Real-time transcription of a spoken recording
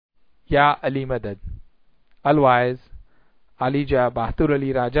या अली मदद. Al-Waiz Alija Bahadur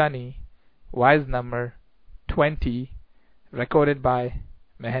Ali Rajani, Wise number 20, recorded by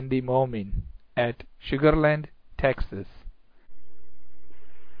Mehendi Momin at Sugarland, Texas.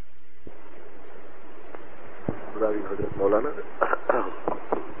 हजरत मौलाना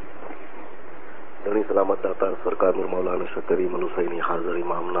धनी सलामत दाता सरकार नूर मौलाना शकरी मलुसैनी हाजिर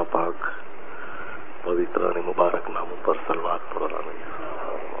इमामना पाक पवित्र અને મુબારક નામ ઉપર સલવાત પઢાના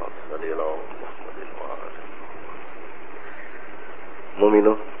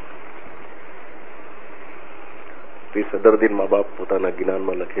મોમીનો તે સદરદીન મા બાપ પોતાના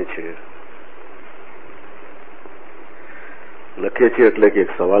જ્ઞાનમાં લખે છે એટલે કે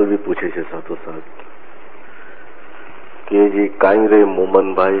એક સવાલ બી પૂછે છે સાથોસાથ કે જી કાઈ રે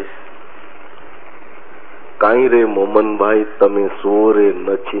મોમનભાઈ તમે સો રે ન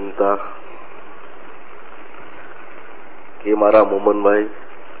ચિંતા કે મારા મોમનભાઈ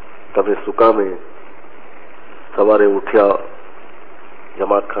તમે શું કામે સવારે ઉઠ્યા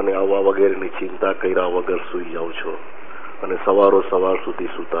જમાતખાને આવવા વગેરેની ચિંતા કર્યા વગર સુઈ જાઓ છો અને સવાર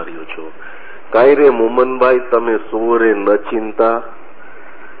સુધી સુતા રહ્યો છો. કાઈ રે મોમનભાઈ તમે સો રે ન ચિંતા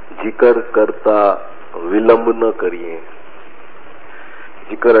જીકર કરતા વિલંબ ન કરીએ.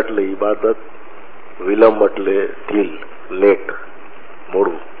 જીકર એટલે ઈબાદત, વિલંબ એટલે ઢીલ, લેટ,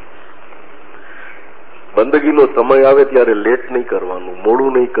 મોડું. બંદગીનો સમય આવે ત્યારે લેટ નહીં કરવાનું,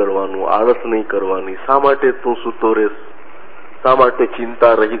 મોડું નહીં કરવાનું, આળસ નહીં કરવાની. શા માટે તું સૂતો રહેશ? શા માટે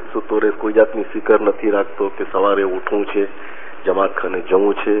ચિંતા રહિત સૂતો રહેશ? કોઈ જાતની ફિકર નથી રાખતો કે સવારે ઉઠવું છે, જમાતખાને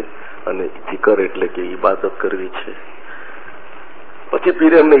જવું છે અને જીકર એટલે કે ઈબાદત કરવી છે. પછી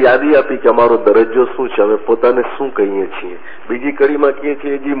પીરે અમને યાદી આપી કે અમારો દરજ્જો શું છે, અમે પોતાને શું કહીએ છીએ. બીજી કડીમાં કહીએ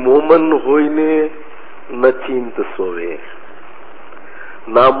છીએ જી મોમન હોઈને નચિંત સોવે.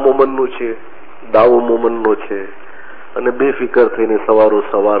 નામ મોમનનું છે, દાવો મોમનનો છે અને બેફિકર થઈને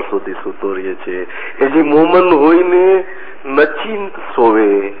સવાર સુધી સૂતો રહીએ છે. એ જે મોમન હોઈને નચિંત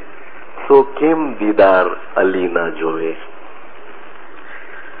સોવે સો કેમ દીદાર અલી ના જોવે.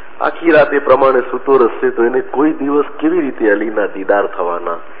 આખી રાત એ પ્રમાણે સૂતો રહેશે તો એને કોઈ દિવસ કેવી રીતે અલીના દીદાર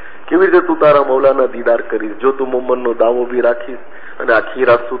થવાના? કેવી રીતે તું તારા મૌલાના દીદાર કરીશ જો તું મોમનનો દાવો બી રાખીશ અને આખી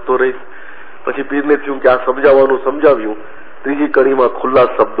રાત સૂતો રહીશ? પછી પીરને થયું કે આ સમજાવ્યું. ત્રીજી કડીમાં ખુલ્લા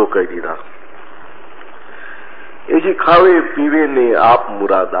શબ્દો કહી દીધા. એ જે ખાવે પીવે ને આપ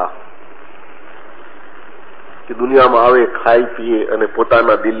મુરાદા, કે દુનિયામાં આવે ખાય પીએ અને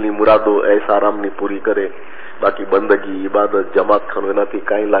પોતાના દિલની મુરાદો એસ આરામની પૂરી કરે. બાકી બંદગી, ઈબાદત, જમાતખાનું એનાથી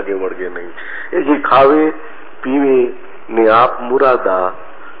કાંઈ લાગે વળગે નહીં. એ જે ખાવે પીવે ને આપ મુરાદા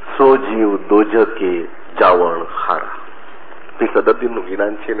સો જીવ દોજકે જાવણ હારા. તે સદરદીનનું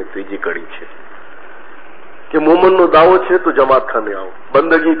જ્ઞાન છે ને ત્રીજી કડી છે કે મોમનનો દાવો છે તો જમાતખાને આવો,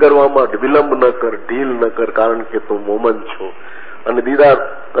 બંદગી કરવામાં વિલંબ ન કર, ઢીલ ન કર, કારણ કે તું મોમન છો અને દીદાર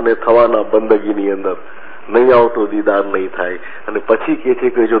અને થવાના બંદગીની અંદર નહીં આવતો દીદાર નહીં થાય. અને પછી કે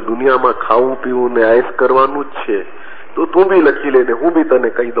છે કે જો દુનિયામાં ખાવું પીવું ને આયસ કરવાનું જ છે તો તું બી લખી લે ને હું બી તને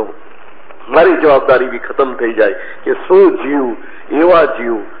કહી દઉં. મારી જવાબદારી બી ખતમ થઈ જાય કે શું જીવ એવા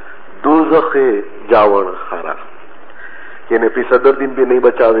જીવ દોઝખે જાવણ હારા. એને પીર સદરદીન भी नहीं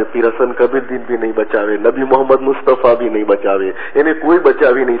बचावे, पीर हसन कबीरदीन भी नहीं बचावे, नबी मोहम्मद मुस्तफा भी नहीं बचावे. એને કોઈ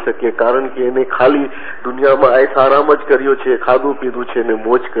બચાવી નહીં શકે, કારણ કે એને ખાલી દુનિયામાં આયસ આરામ જ કર્યો છે, ખાધું પીધું છે ને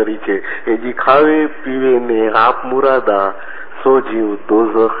મોજ કરી છે. એ જી ખાવે પીવે ને આપ મુરાદા સો જીવ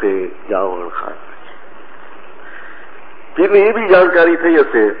દોઝખે જાવણ હારા. પીરને એ બી જાણકારી થઈ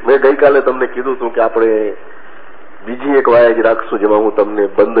હશે. મેં ગઈકાલે તમને કીધું હતું કે આપણે બીજી એક વાયજ રાખશું જેમાં હું તમને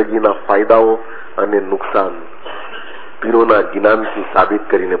બંદગીના ફાયદાઓ અને નુકસાન પીરોના જ્ઞાનથી સાબિત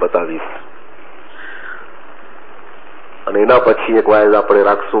કરીને બતાવીશ. અને એના પછી એક વાયદ આપણે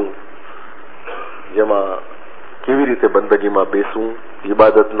રાખશું જેમાં કેવી રીતે બંદગીમાં બેસવું,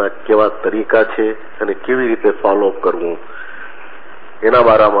 ઇબાદતના કેવા તરીકા છે અને કેવી રીતે ફોલોઅપ કરવું, એના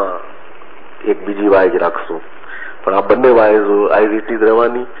બારામાં એક બીજી વાયજ રાખશું. પણ આ બંને વાયજો આઈરીટી જ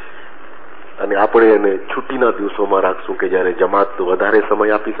રહેવાની અને આપણે એને છુટ્ટીના દિવસોમાં રાખશું કે જ્યારે જમાત વધારે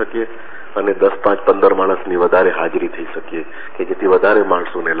સમય આપી શકીએ અને 10, 5, 15 માણસની વધારે હાજરી થઈ શકે કે જેથી વધારે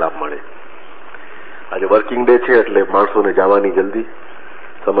માણસોને લાભ મળે. આજે વર્કિંગ ડે છે એટલે માણસોને જવાની જલ્દી,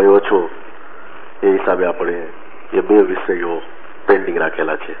 સમય ઓછો, એ હિસાબે આપણે એ બે વિષયો પેન્ડિંગ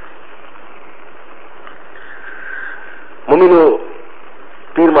રાખેલા છે. મમ્મીનો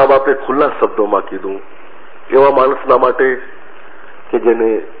પીર મા બાપે ખુલ્લા શબ્દોમાં કીધું એવા માણસના માટે કે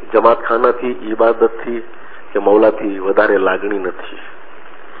જેને જમાતખાનાથી, ઈબાદતથી કે મૌલાથી વધારે લાગણી નથી.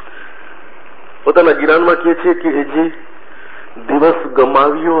 પોતાના જ્ઞાનમાં કહે છે કે એ જે દિવસ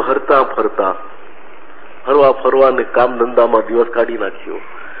ગમાવ્યો હરતા ફરતા, હરવા ફરવા ને કામ ધંધામાં દિવસ કાઢી નાખ્યો.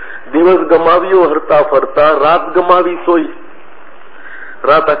 દિવસ ગમાવ્યો હરતા ફરતા, રાત ગમાવી સોઈ.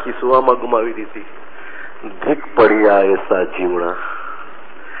 રાત આખી સુવામાં ગુમાવી દીધી. ધીક પડ્યા એસા જીવણા,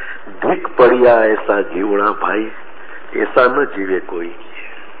 ધીક પડ્યા એસા જીવણા ભાઈ, એસા ન જીવે કોઈ.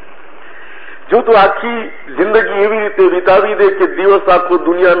 જો તું આખી જિંદગી એવી રીતે વિતાવી દે કે દિવસ આખો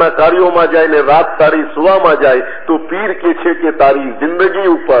દુનિયાના કાર્યોમાં જાય ને રાત તારી સુવામાં જાય, તો પીર કે છે કે તારી જિંદગી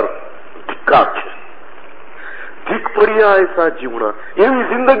ઉપર ધિક્કાર છે. ધીક પડ્યા એસા જીવણા, એવી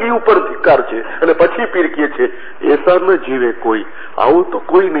જિંદગી ઉપર ધિક્કાર છે. અને પછી પીર કે છે એસા ન જીવે કોઈ, આવું તો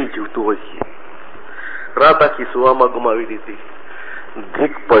કોઈ નહીં જીવતું હોય. રાત આખી સુવામાં ગુમાવી દીધી.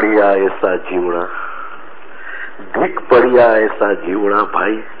 ધીક પડ્યા એસા જીવણા, ધીક પડ્યા એસા જીવણા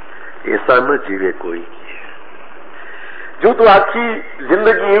ભાઈ, એસા ન જીવે કોઈ. જો તું આખી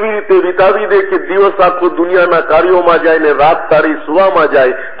જિંદગી એવી રીતે વિતાવી દે કે દિવસ આખો દુનિયાના કાર્યોમાં જાય ને રાત તારી સુવામાં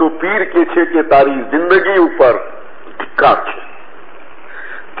જાય, તો પીર કે છે કે તારી જિંદગી ઉપર ધિક્કાર છે.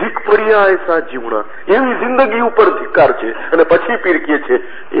 ધીક પડ્યા એસા જીવણા, એવી જિંદગી ઉપર ધિક્કાર છે. અને પછી પીર કે છે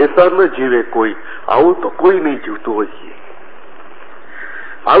એસા ન જીવે કોઈ, આવું તો કોઈ નહીં જીવતું હોય.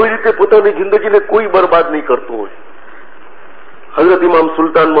 આવી રીતે પોતાની જિંદગીને કોઈ બરબાદ નહીં કરતું હોય. હઝરત ઇમામ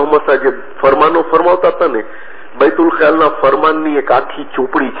સુલતાન મોહમ્મદ શાહ જે ફરમાનો ફરમાવતા હતા ને, બૈતુલ ખ્યાલના ફરમાનની એક આખી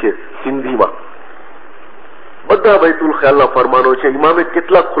ચોપડી છે સિંધીમાં. બધા બૈતુલ ખ્યાલના ફરમાનો છે. ઇમામે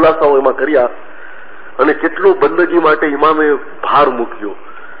કેટલા ખુલાસાઓ એમાં કર્યા અને કેટલું બંદગી માટે ઇમામે ભાર મૂક્યો.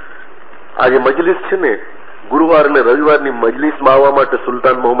 આ જે મજલિસ છે ને, ગુરુવાર અને રવિવારની મજલિસમાં આવવા માટે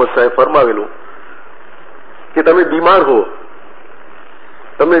સુલતાન મોહમ્મદ શાહે ફરમાવેલું કે તમે બીમાર હો,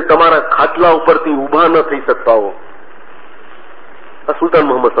 તમે તમારા ખાટલા ઉપરથી ઉભા ન થઈ શકતા હો, આ સુલતાન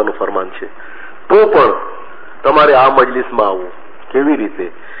મોહમ્મદ શાહનું ફરમાન છે, તો પણ તમારે આ મજલિસમાં આવવું. કેવી રીતે?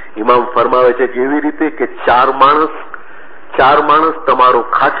 ઇમામ ફરમાવે છે કેવી રીતે કે ચાર માણસ તમારો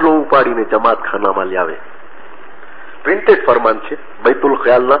ખાટલો ઉપાડીને જમાતખાનામાં લાવે. પ્રિન્ટેડ ફરમાન છે બૈતુલ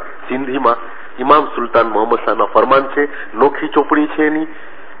ખ્યાલના સિંધીમાં. ઇમામ સુલતાન મોહમ્મદ શાહના ફરમાન છે. નોખી ચોપડી છે એની,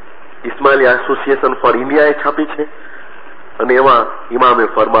 ઇસ્માઇલી એસોસિએશન ફોર ઇન્ડિયાએ છાપી છે. અને એમાં ઇમામે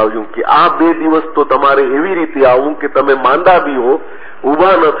ફરમાવ્યું કે આ 2 દિવસ તો તમારે એવી રીતે આવવું કે તમે માંદા બી હો,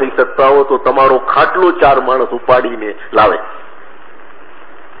 ઉભા ન થઈ શકતા હો, તો તમારો ખાટલો 4 માણસ ઉપાડીને લાવે.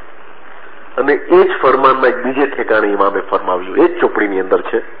 અને એ જ ફરમાનમાં એક બીજે ઠેકાણે ઇમામે ફરમાવ્યું, એ જ ચોપડીની અંદર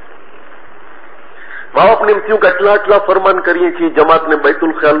છે. બાપને એમ થયું કે આટલા ફરમાન કરીએ છીએ, જમાતને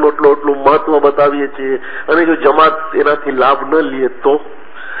બૈતુલ ખ્યાલનું એટલું મહત્વ બતાવીએ છીએ, અને જો જમાત એનાથી લાભ ન લે તો?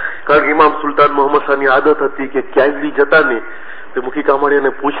 કારણ કે ઇમામ સુલતાન મોહમ્મદ શાહની આદત હતી કે ક્યાંય બી જતા ને તો મુખી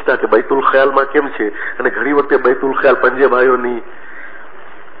કામડિયાને પૂછતા કે બૈતુલ ખ્યાલમાં કેમ છે. અને ઘણી વખતે બૈતુલ ખ્યાલ પંજે ભાઈઓની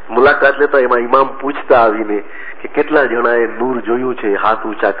મુલાકાત લેતા એમાં ઇમામ પૂછતા આવીને કે કેટલા જણાએ નૂર જોયું છે, હાથ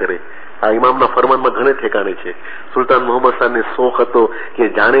ઊંચા કરે. આ ઇમામના ફરમાનમાં ઘણે ઠેકાણે છે. સુલતાન મોહમ્મદ શાહને શોખ હતો કે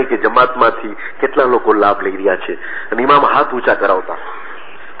જાણે કે જમાતમાંથી કેટલા લોકો લાભ લઈ રહ્યા છે, અને ઇમામ હાથ ઊંચા કરાવતા.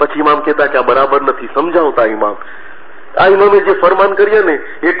 પછી ઇમામ કહેતા કે આ બરાબર નથી, સમજાવતા ઇમામ. આ ઇમામે જે ફરમાન કર્યા ને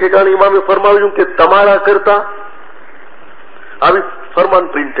એ ઠેકાણે ઇમામે ફરમાવ્યું કે તમારા કરતા, આવી ફરમાન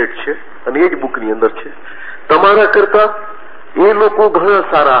પ્રિન્ટેડ છે અને એ જ બુકની અંદર છે, તમારા કરતા એ લોકો ઘણા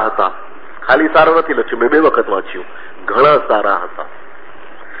સારા હતા. ખાલી સારા નથી લખ્યું, મેં 2 વખત વાંચ્યું, ઘણા સારા હતા.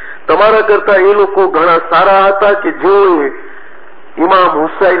 તમારા કરતા એ લોકો ઘણા સારા હતા કે જેઓએ ઇમામ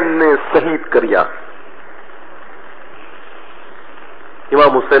હુસૈનને શહીદ કર્યા.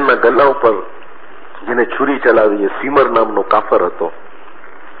 ઇમામ હુસૈનના ગળા ઉપર જેને છુરી ચલાવી એ સીમર નામનો કાફર હતો.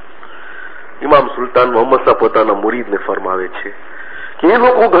 ઇમામ સુલતાન મોહમ્મદ શાહ પોતાના મુરીદને ફરમાવે છે કે એ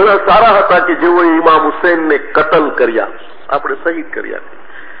લોકો ઘણા સારા હતા કે જેઓએ ઇમામ હુસૈનને કતલ કર્યા, આપણે શહીદ કર્યા.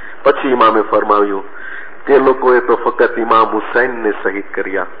 પછી ઇમામે ફરમાવ્યું તે લોકોએ તો ફક્ત ઇમામ હુસૈનને શહીદ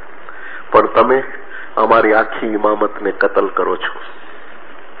કર્યા, પણ તમે અમારી આખી ઇમામતને કતલ કરો છો.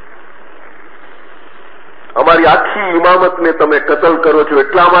 અમારી આખી ઇમામતને તમે કતલ કરો છો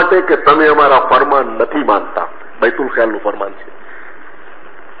એટલા માટે કે તમે અમારા ફરમાન નથી માનતા. બૈતુલ ખ્યાલનું ફરમાન છે.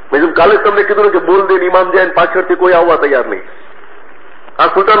 મેં કાલે તમને કીધું કે બોલ દે ઇમામ જાય પાછળથી કોઈ આવવા તૈયાર નહીં. આ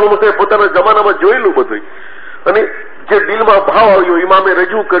સુલતાન મોહમ્મદ શાહે પોતાના જમાનામાં જોયેલું બધું, અને જે દિલમાં ભાવ આવ્યો ઇમામે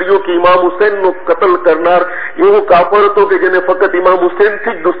રજૂ કર્યો કે ઇમામ હુસૈનનો કતલ કરનાર એવો કાફર હતો કે જેને ફક્ત ઇમામ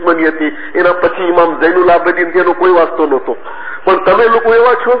હુસૈનથી જ દુશ્મની હતી. એના પછી ઇમામ ઝૈનુલ આબેદીન એનો કોઈ વાસ્તો નહોતો. પણ તમે લોકો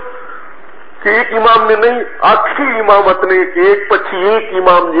એવા છો કે એક ઇમામને નહીં, આખી ઇમામતને કે એક પછી એક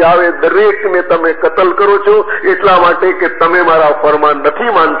ઇમામ જે આવે દરેકને તમે કતલ કરો છો એટલા માટે કે તમે મારા ફરમાન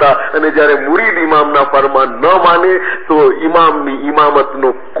નથી માનતા. અને જયારે મુરીદ ઇમામના ફરમાન ન માને તો ઇમામની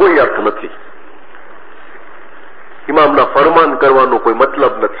ઇમામતનો કોઈ અર્થ નથી. ઇમામના ફરમાન કરવાનો કોઈ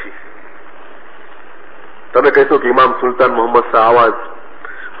મતલબ નથી. તમે કહેશો કે ઇમામ સુલતાન મોહમ્મદ શાહ આવાજ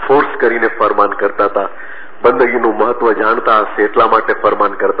ફોર્સ કરીને ફરમાન કરતા હતા, બંદગીનું મહત્વ જાણતા હશે એટલા માટે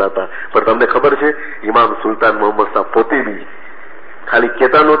ફરમાન કરતા હતા. પણ તમને ખબર છે ઇમામ સુલતાન મોહમ્મદ શાહ પોતે બી ખાલી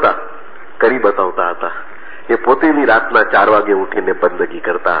કહેતા નહોતા, કરી બતાવતા હતા. એ પોતે બી રાતના 4 વાગે ઉઠીને બંદગી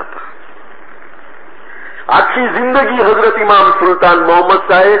કરતા હતા. આખી જિંદગી હઝરત ઇમામ સુલતાન મોહમ્મદ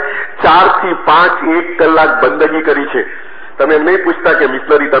સાહેબ 4 થી 5 1 કલાક બંદગી કરી છે. તમે એમ નહીં પૂછતા કે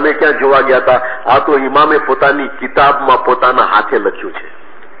મિશનરી તમે ક્યાં જોવા ગયા હતા? આ તો ઇમામે પોતાની કિતાબમાં પોતાના હાથે લખ્યું છે.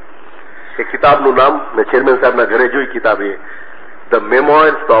 એ કિતાબનું નામ મેં ચેરમેન સાહેબના ઘરે જોઈ કિતાબ, એ ધ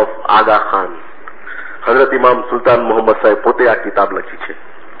મેમોયર્સ ઓફ આગા ખાન. હઝરત ઇમામ સુલતાન મોહમ્મદ સાહેબ પોતે આ કિતાબ લખી છે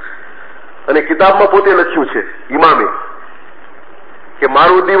અને કિતાબમાં પોતે લખ્યું છે ઇમામે કે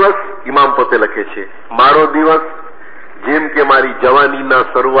મારો દિવસ, ઇમામ પોતે લખે છે, મારો દિવસ જેમ કે મારી જવાનીના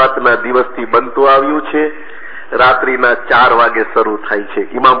શરૂઆતના દિવસથી બનતું આવ્યું છે, રાત્રિના 4 વાગે શરૂ થાય છે.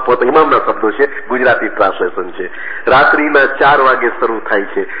 ઇમામ પોતે, ઇમામના શબ્દો છે, ગુજરાતી ટ્રાન્સલેશન છે. રાત્રિના 4 વાગે શરૂ થાય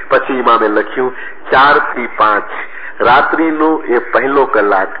છે. પછી ઇમામે લખ્યું 4 થી 5 રાત્રિનો એ પહેલો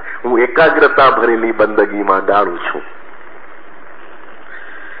કલાક હું એકાગ્રતા ભરેલી બંદગીમાં ગાળું છું.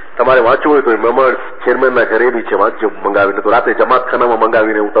 તમારે વાંચવું હોય તો મેમર્સ ચેરમેનના ઘરે બી છે, વાંચજો મંગાવીને. તો રાતે જમાતખાનામાં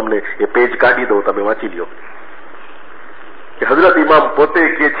મંગાવીને હું તમને એ પેજ કાઢી દઉં, તમે વાંચી લ્યો કે હઝરત ઇમામ પોતે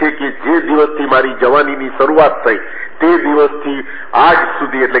કે છે કે જે દિવસથી મારી જવાનીની શરૂઆત થઈ તે દિવસથી આજ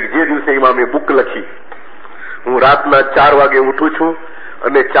સુધી, એટલે કે જે દિવસે ઇમામે બુક લખી, હું રાતના 4 વાગે ઉઠું છું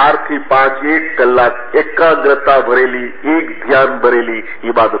અને 4 થી 5 1 કલાક એકાગ્રતા ભરેલી, એક ધ્યાન ભરેલી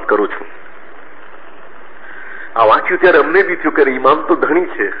ઇબાદત કરું છું. આ વાંચ્યું ત્યારે અમને બી થયું કે ઇમામ તો ધણી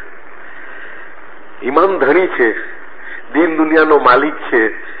છે, ઇમામ ધણી છે, દીન દુનિયાનો માલિક છે,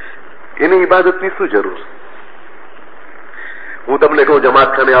 એને ઇબાદતની શું જરૂર? હું તમને કહું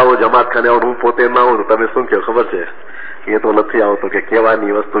જમાતખાને આવો, જમાતખાને આવો, હું પોતે ના આવું તો તમે શું કહો ખબર છે? એ તો નથી આવતો કે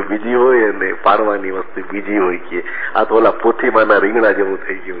કહેવાની વસ્તુ બીજી હોય અને પાડવાની વસ્તુ બીજી હોય. કે આ તો ઓલા પોથીમાંના રીંગણા જેવું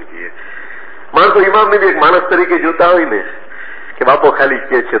થઈ ગયું છે. માણસો ઇમામને બી એક માણસ તરીકે જોતા હોય ને કે બાપો ખાલી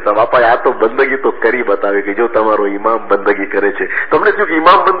કે છે તો બાપા આ તો બંદગી તો કરી બતાવે કે જો તમારો ઇમામ બંદગી કરે છે. તમને શું કે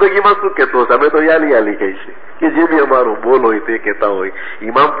ઇમામ બંદગીમાં શું કહેતો હશે? અમે તો યાલી યાલી કહી છે કે જે બી અમારો બોલ હોય તે કહેતા હોય.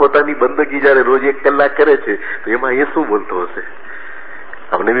 ઇમામ પોતાની બંદગી જયારે રોજ 1 કલાક કરે છે તો એમાં એ શું બોલતો હશે?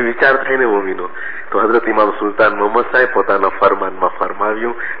 અમને બી વિચાર થાય ને મોમીનો. તો હઝરત ઇમામ સુલતાન મોહમ્મદ સાહેબ પોતાના ફરમાનમાં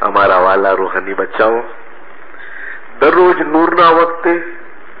ફરમાવ્યું, અમારા વાલા રૂહાની બચ્ચાઓ, દરરોજ નૂરના વખતે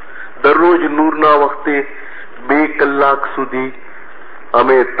 2 કલાક સુધી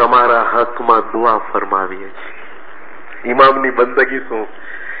અમે તમારા હકમાં દુઆ ફરમાવીએ છીએ. ઇમામની બંદગી શું?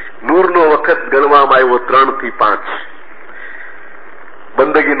 નૂરનો વખત ગણવામાં આવ્યો 3 થી 5,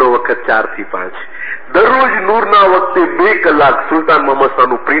 બંદગીનો વખત 4 થી 5. દરરોજ નૂરના વખતે 2 કલાક, સુલતાન મોહમ્મદ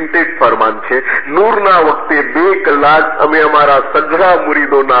શાહનું પ્રિન્ટેડ ફરમાન છે, નૂરના વખતે 2 કલાક અમે અમારા સઘળા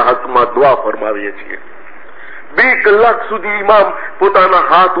મુરીદોના હકમાં દુઆ ફરમાવીએ છીએ. 2 કલાક સુધી ઇમામ પોતાના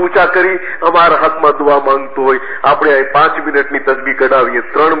હાથ ઊંચા કરી અમારા હકમાં દુઆ માંગતો હોય. આપણે 5 મિનિટની તસબીહ કઢાવીએ,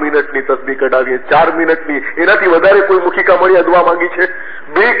 3 મિનિટની તસબીહ કઢાવીએ, 4 મિનિટની, એનાથી વધારે કોઈ મુખી કામળિયા દુઆ માંગી છે?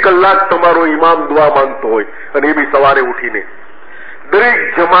 2 કલાક તમારો ઇમામ દુઆ માંગતો હોય અને એ બી સવારે ઉઠીને દરેક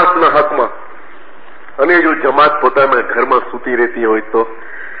જમાતના હકમાં. અને જો જમાત પોતાના ઘરમાં સૂતી રહેતી હોય તો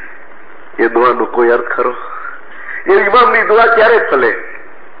એ દુઆનો કોઈ અર્થ ખરો? એ ઇમામની દુઆ ક્યારે ફલે?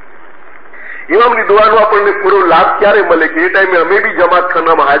 ઇમામની દુઆનો આપણને પૂરો લાભ ક્યારે મળે? કે એ ટાઈમે અમે બી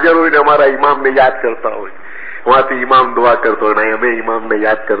જમાતખાનામાં હાજર હોય ને અમારા ઇમામને યાદ કરતા હોય, વહાંથી ઇમામ દુઆ કરતો હોય ને અમે ઇમામને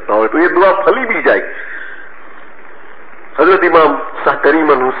યાદ કરતા હોય તો એ દુઆ ફલી બી જાય. હઝરત ઇમામ શાહ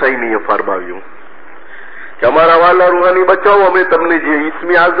કરીમન હુસૈનીએ ફરમાવ્યું કે અમારા વાલા રૂહાની બચાવો, અમે તમને જે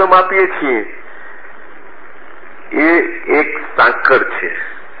ઇસ્મે આઝમ આપીએ છીએ એ એક સાંકળ છે,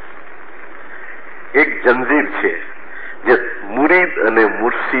 એક જંજીર છે જે મુરીદ અને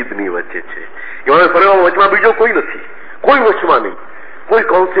મુર્શિદની વચ્ચે છે. એમાં ફરવામાં વચમાં બીજો કોઈ નથી, કોઈ વચમાં નહીં, કોઈ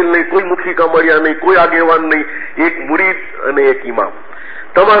કાઉન્સિલ નહીં, કોઈ મુખી કામળિયા નહીં, કોઈ આગેવાન નહીં, એક મુરીદ અને એક ઇમામ.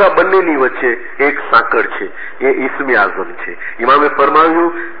 તમારા બંનેની વચ્ચે એક સાંકળ છે, એ ઇસ્મે આઝમ છે. ઇમામે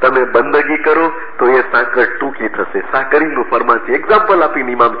ફરમાવ્યું તમે બંદગી કરો તો એ સાંકળ ટૂંકી થશે. શાહ કરીમનું ફરમાન છે. એક્ઝામ્પલ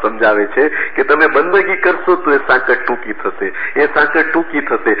આપીને ઇમામ સમજાવે છે કે તમે બંદગી કરશો તો એ સાંકળ ટૂંકી થશે, એ સાંકળ ટૂંકી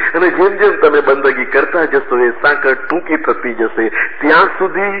થશે અને જેમ જેમ તમે બંદગી કરતા જશો એ સાંકળ ટૂંકી થતી જશે ત્યાં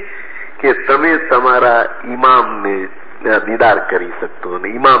સુધી કે તમે તમારા ઇમામને દીદાર કરી શકશો અને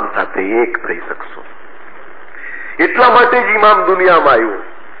ઇમામ સાથે એક થઈ શકશો. એટલા માટે જ ઇમામ દુનિયામાં આવ્યો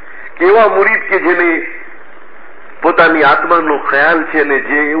કે એવા મુરીદ કે જેને પોતાની આત્માનો ખ્યાલ છે અને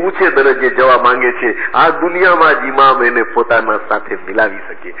જે ઊંચે દરજ્જે જવા માંગે છે, આ દુનિયામાં જ ઇમામ એને પોતાના સાથે મિલાવી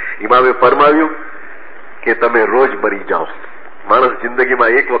શકે. ઇમામે ફરમાવ્યું કે તમે રોજ મરી જાઓ. માણસ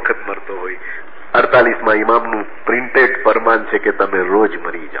જિંદગીમાં એક વખત મરતો હોય. 48માં ઇમામનું પ્રિન્ટેડ ફરમાન છે કે તમે રોજ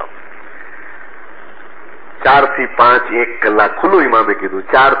મરી જાઓ. 4 થી 5 1 કલાક ખુલ્લું ઇમામે કીધું,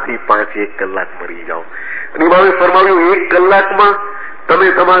 4 થી 5 1 કલાક મરી જાઓ. અને ઇમામે ફરમાવ્યું 1 કલાકમાં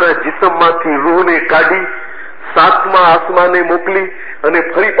તમે તમારા જિસ્મમાંથી રૂહને કાઢી 7મા આસમાને મોકલી અને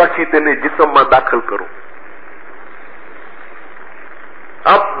ફરી પાછી તેને જિસ્મમાં દાખલ કરો.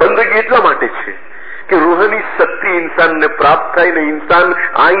 આ બંદગી એટલા માટે છે કે રૂહની શક્તિ ઇન્સાનને પ્રાપ્ત થાય ને ઇન્સાન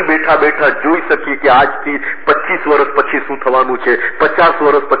અહીં બેઠા બેઠા જોઈ શકીએ કે આજથી 25 વર્ષ પછી શું થવાનું છે, 50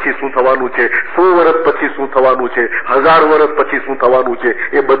 વર્ષ પછી શું થવાનું છે, 100 વર્ષ પછી શું થવાનું છે, 1000 વર્ષ પછી શું થવાનું છે,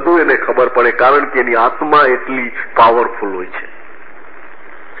 એ બધું એને ખબર પડે, કારણ કે એની આત્મા એટલી પાવરફુલ હોય છે.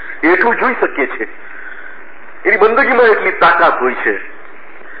 એટલું જોઈ શકીએ છે, એની બંદગીમાં એટલી તાકાત હોય છે.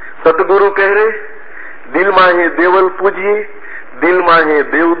 સતગુરુ કહે રે, દિલમાં હે દેવલ પૂજીએ, દિલમાં હે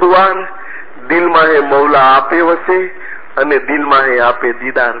દેવદુઆર, દિલમાં હે મૌલા આપે વસે, અને દિલમાં હે આપે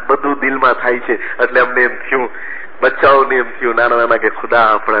દીદાર. બધું દિલમાં થાય છે. એટલે અમને એમ થયું, બચ્ચાઓને એમ થયું નાના નાના કે ખુદા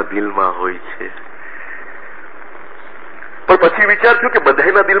આપણા દિલમાં હોય છે. પણ પછી વિચાર થયું કે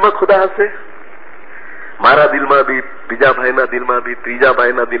બધાના દિલમાં ખુદા હશે. મારા દિલમાં બી, બીજા ભાઈના દિલમાં બી, ત્રીજા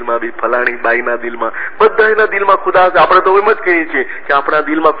ભાઈના દિલમાં બી, ફલાણી બાઈના દિલમાં, બધાના દિલમાં ખુદા હશે. આપણે તો એમ જ કહીએ છીએ કે આપણા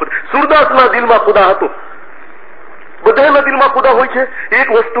દિલમાં ખુદા. સુરદાસના દિલમાં ખુદા હતો. બધાના દિલમાં ખુદા હોય છે.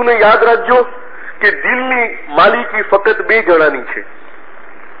 એક વસ્તુને યાદ રાખજો કે દિલની માલિકી ફક્ત 2 જણાની છે.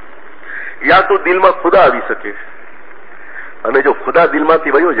 યા તો દિલમાં ખુદા આવી શકે, અને જો ખુદા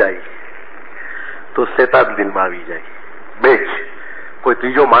દિલમાંથી વયો જાય તો શેતાન દિલમાં આવી જાય. 2 જ. કોઈ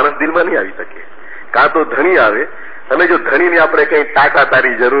ત્રીજો માણસ દિલમાં નહીં આવી શકે. કાં તો ધણી આવે, અને જો ધણીને આપણે કઈ ટાટા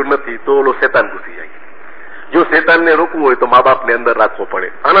તારી જરૂર નથી તો ઓલો શેતાન ઘૂસી જાય. જો શેતાનને રોકવું હોય તો મા બાપને અંદર રાખવો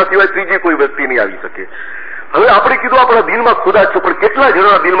પડે. આના સિવાય ત્રીજી કોઈ વ્યક્તિ નહીં આવી શકે. હવે આપણે કીધું આપણા દિલમાં ખુદા છે, પણ કેટલા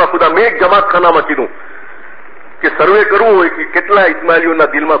જણાના દિલમાં ખુદા? મેં એક જમાતખાનામાં કીધું કે સર્વે કરવું હોય કે કેટલા ઇસ્માઇલીઓના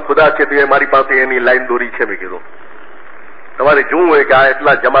દિલમાં ખુદા છે, તો મારી પાસે એની લાઈન દોરી છે. મેં કીધું તમારે જોવું હોય કે આ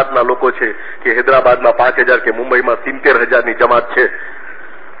એટલા જમાતના લોકો છે કે હૈદરાબાદમાં 5000 કે મુંબઈમાં 70,000ની જમાત છે,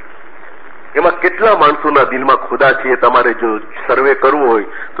 એમાં કેટલા માણસોના દિલમાં ખુદા છે તમારે જો સર્વે કરવું હોય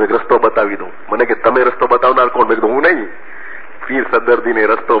તો એક રસ્તો બતાવી દઉં. મને કે તમે રસ્તો બતાવનાર કોણ? મેં કીધું હું નહીં, પીર સદરદીને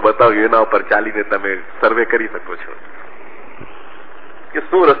રસ્તો બતાવ્યો, એના ઉપર ચાલીને તમે સર્વે કરી શકો છો કે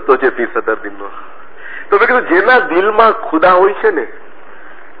શું રસ્તો છે પીર સદરદીનનો. તો મેં કીધું જેના દિલમાં ખુદા હોય છે ને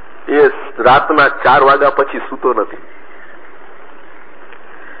એ રાતના 4 વાગ્યા પછી સૂતો નથી,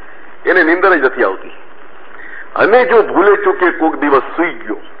 એને નીંદર જ નથી આવતી. અને જો ભૂલે ચૂકે કોક દિવસ સૂઈ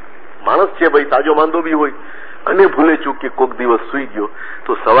ગયો, માણસ છે ભાઈ, તાજો માંદો બી હોય, અને ભૂલે ચૂકે કોક દિવસ સૂઈ ગયો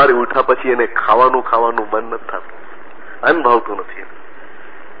તો સવારે ઉઠા પછી એને ખાવાનું મન નથી થતું, અનભાવતું નથી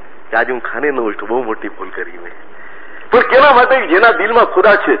કે આજે હું ખાને ન ઉઠું, બહુ મોટી ભૂલ કરી મેં. પણ કેના માટે? જેના દિલમાં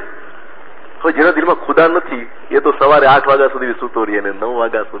ખુદા છે. હવે જેના દિલમાં ખુદા નથી એ તો સવારે 8 વાગ્યા સુધી સૂતો રહે અને 9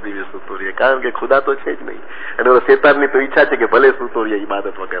 વાગ્યા સુધી સૂતો રહે, કારણ કે ખુદા તો છે જ નહીં. અને શેતાનની તો ઈચ્છા છે કે ભલે સૂતો રહે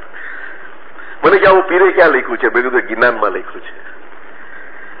ઇબાદત વગર. મને કે આવું પીરે ક્યાં લખ્યું છે? મેં કીધું ગિનાનમાં લખ્યું છે.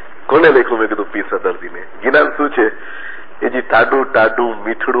 કોને લખ્યું? મેં કીધું પીર સદરદીને. ગિનાન શું છે? એ જે ટાડું ટાડું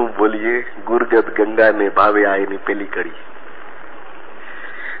મીઠડું બોલીએ, ગુરગદ ગંગાને ભાવે, આ એની પેલી કડી.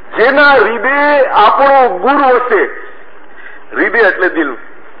 જેના હૃદય આપણો ગુરુ હશે, હૃદય એટલે દિલ,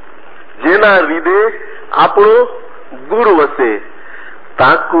 જેના હૃદય આપણો ગુરુ હશે,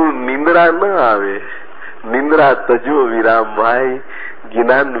 તાકું નિંદ્રા ન આવે, નિંદ્રા તજો વિરામભાઈ,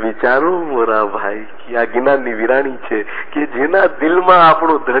 જ્ઞાન વિચારો મોરા ભાઈ. કે આ જ્ઞાનની વિરાણી છે કે જેના દિલમાં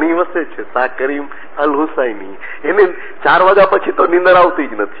આપણો ધણી વસે છે, સા કરીમ અલ હુસૈની, એને 4 વાગ્યા પછી તો નિંદર આવતી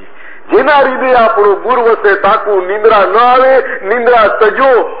જ નથી. જેના હૃદય આપણો ગુરુ વસે, તાકું નિંદ્રા ન આવે, નિંદ્રા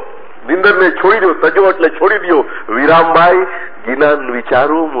તજો, નિંદરને છોડી દો, તજો એટલે છોડી દો. વિરામભાઈ, જ્ઞાન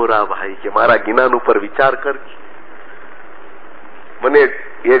વિચારો મોરા ભાઈ, કે મારા જ્ઞાન ઉપર વિચાર કર. મને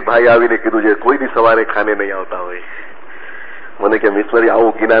એક ભાઈ આવીને કીધું છે, કોઈ દી સવારે ખાને નહીં આવતા હોય. મને કે ઈશ્વરી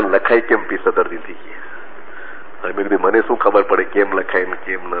આવું જ્ઞાન લખાય કેમ પીર સદરદીથી? મેં કીધું મને શું ખબર પડે કેમ લખાય ને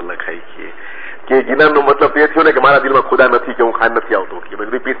કેમ ન લખાય. કે જ્ઞાન નો મતલબ એ થયો ને કે મારા દિલમાં ખુદા નથી, કે હું ખાન નથી આવતો. કે મેં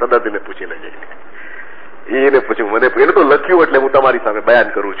કીધું પીર સદરદીને પૂછી લેજે. એને પૂછ્યું, મને એને તો લખ્યું એટલે હું તમારી સામે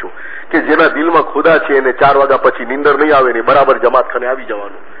બયાન કરું છું કે જેના દિલમાં ખુદા છે એને 4 વાગ્યા પછી નીંદર નહીં આવે ને બરાબર જમાતખાને આવી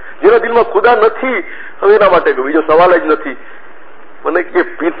જવાનું. જેના દિલમાં ખુદા નથી, હવે એના માટે બીજો સવાલ જ નથી. મને કે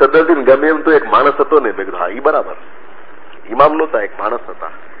પીર સદરદીન ગમે એમ તો એક માણસ હતો ને. મેં કીધું હા એ બરાબર, ઇમામ નહોતા, એક માણસ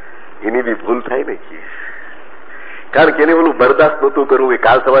હતા. એની બી ભૂલ થાય ને, કારણ કે એને ઓલું બરદાસ્ત નહોતું કરવું.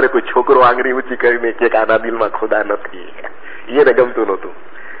 કાલ સવારે કોઈ છોકરો આંગળી ઊંચી કરીને કે આના દિલમાં ખુદા નથી, એને ગમતું નહોતું.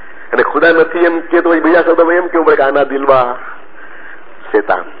 અને ખુદા નથી એમ કે તો બીજા શબ્દમાં એમ કેવું પડે કે આના દિલમાં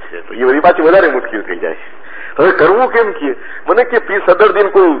શેતાન છે, તો એ બધી પાછી વધારે મુશ્કેલ થઈ જાય. હવે કરવું કેમ? કે મને કે પીર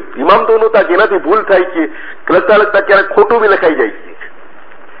સદરદીન કોઈ ઇમામ તો નહોતા કે એનાથી ભૂલ થાય, કે લખતા લખતા ક્યારેક ખોટું બી લખાઈ જાય.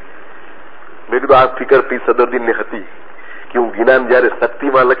 મેં કીધું આ ફિકર પીર સદરદીન ને હતી કે હું જ્ઞાન જયારે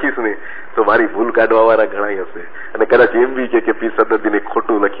શક્તિમાં લખીશ ને તો મારી ભૂલ કાઢવા વાળા ઘણા હશે, અને કદાચ એમ બી કે પીર સદરદીને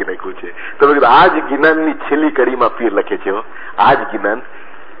ખોટું લખી નાખ્યું છે. તો મેં કીધું આ જ જ્ઞાનની છેલ્લી કડીમાં પીર લખે છે. આ જ જ્ઞાન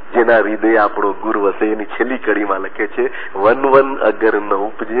જેના હૃદય આપણો ગુરુ હશે એની છેલ્લી કડીમાં લખે છે, વન વન અગર ન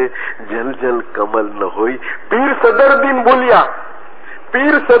ઉપજે, જલ જલ કમલ ન હોય. પીર સદરદીન બોલ્યા,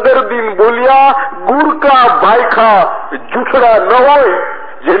 પીર સદરદીન બોલ્યા, ગુર કા ભાયખા જૂઠડા ન હોય,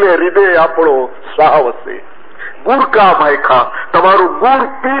 જેને હૃદય આપણો સાવ હશે. ગુર કા ભાયખા, તમારું ગુર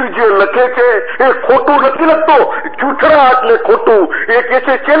પીર જે લખે છે એ ખોટું નથી લખતો, જૂઠડા એટલે ખોટું. એ કે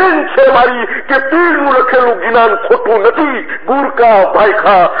છે ચેલેન્જ છે મારી કે પીરનું લખેલું જ્ઞાન ખોટું નથી. ગુર કા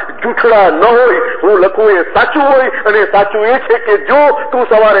ભાયખા જૂઠડા ન હોય, હું લખું એ સાચું હોય, અને સાચું એ છે કે જો તું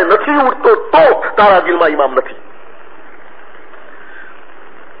સવારે નથી ઉઠતો તો તારા દિલમાં ઇમામ નથી.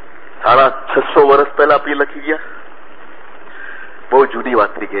 650 વર્ષ પહેલા પીર લખી ગયા. બહુ જૂની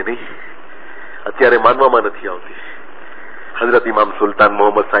વાત થઈ ગઈ નહીં, અત્યારે માનવામાં નથી આવતી. હઝરત ઇમામ સુલતાન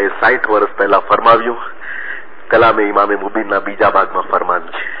મોહમ્મદ સાહેબ 60 વર્ષ પહેલા ફરમાવ્યું. કલામે ઇમામે મુબીનના બીજા ભાગમાં ફરમાન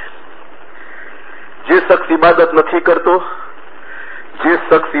છે, જે શખ્સ ઇબાદત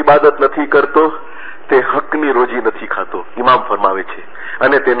નથી કરતો તે હકની રોજી નથી ખાતો. ઇમામ ફરમાવે છે,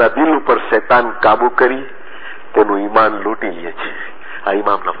 અને તેના દિલ ઉપર શૈતાન કાબુ કરી તેનું ઈમાન લૂંટી લે છે. આ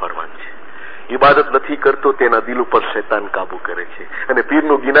ઇમામના ફરમાન છે. ઇબાદત નથી કરતો તેના દિલ ઉપર શૈતાન કાબુ કરે છે. અને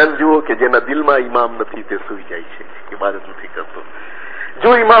પીરનું જ્ઞાન જુઓ કે જેના દિલમાં ઇમામ નથી તે સૂઈ જાય છે, ઇબાદત નથી કરતો. જો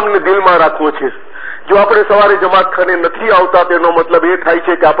ઇમામને દિલમાં રાખવો છે, જો આપણે સવારે જમાતખાને નથી આવતા તેનો મતલબ એ થાય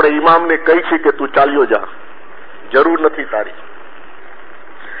છે કે આપણે ઇમામને કહી છે કે તું ચાલ્યો જા, જરૂર નથી તારી.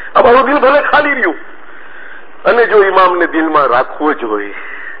 અમારું દિલ ભલે ખાલી રહ્યું. અને જો ઇમામને દિલમાં રાખવો જ હોય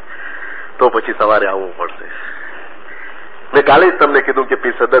તો પછી સવારે આવવું પડશે. મેં કાલે જ તમને કીધું કે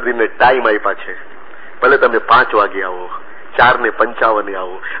પીર સદરદીનને ટાઈમ આપ્યા છે, ભલે તમે 5 વાગે આવો, 4:55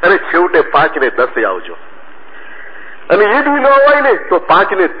 આવો, અને છેવટે 5:10 આવજો. અને એ બી ન હોય ને તો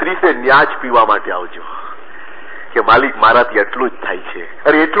 5:30 ન્યાજ પીવા માટે આવજો કે માલિક મારાથી એટલું જ થાય છે.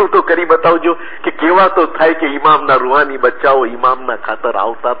 અરે એટલું તો કરી બતાવજો કે કેવા તો થાય કે ઇમામના રૂહાની બચ્ચાઓ ઇમામના ખાતર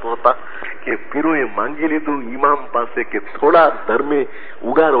આવતા તો હતા કે પીરોએ માંગી લીધું ઇમામ પાસે કે થોડા ધર્મે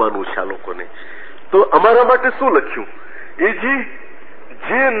ઉગારવાનું છે આ લોકોને. તો અમારા માટે શું લખ્યું? એ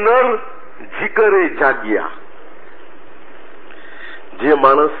જે નર જીકરે જાગ્યા, જે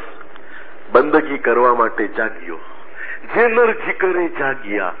માણસ બંદગી કરવા માટે જાગ્યો, જે નર જીકરે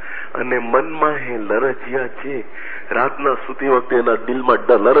જાગ્યા અને મનમાં હે લરજ્યા છે. રાતના સૂતી વખતે એના દિલમાં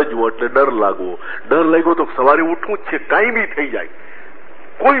લરજવો એટલે ડર લાગવો. ડર લાગ્યો તો સવારે ઉઠવું જ છે, કાંઈ બી થઈ જાય,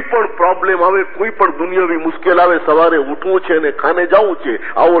 કોઈ પણ પ્રોબ્લેમ આવે, કોઈ પણ દુનિયાવી મુશ્કેલ આવે, સવારે ઉઠવું છે અને ખાને જવું છે.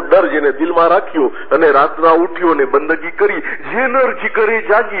 આવો ડર જેને દિલમાં રાખ્યો અને રાતના ઉઠ્યો અને બંદગી કરી. જે નર જીકરે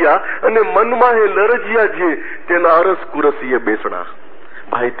જાગ્યા અને મનમાં હે લરજ્યા છે, તેના અરસ કુરસીએ બેસણા.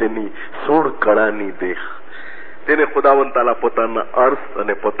 ભાઈ તેની 16 કળાની દેહ. તેને ખુદાવંદ તાલા પોતાના અર્શ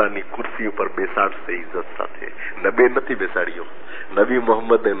અને પોતાની ખુરશી ઉપર બેસાડશે ઇજ્જત સાથે. નબી નથી બેસાડ્યો, નબી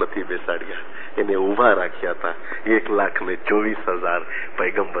મોહમ્મદને નથી બેસાડ્યા, એને ઉભા રાખ્યા હતા. 1,24,000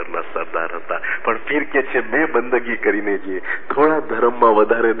 પૈગંબરના સરદાર હતા. પણ પીર કે છે મેં બંદગી કરીને જે થોડા ધર્મમાં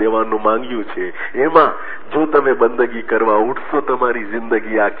વધારે દેવાનું માંગ્યું છે, એમાં જો તમે બંદગી કરવા ઉઠશો તમારી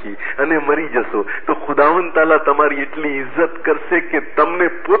જિંદગી આખી અને મરી જશો તો ખુદાવંદ તાલા તમારી એટલી ઇજ્જત કરશે કે તમને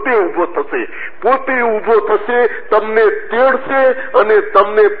પોતે ઉભો થશે, તમને તેડશે અને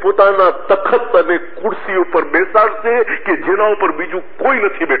તમને પોતાના તખત અને ખુરશી ઉપર બેસાડશે કે જેના ઉપર બીજું કોઈ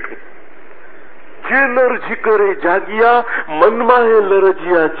નથી બેઠું. જે નર જીકરે જાગ્યા મનમાં હે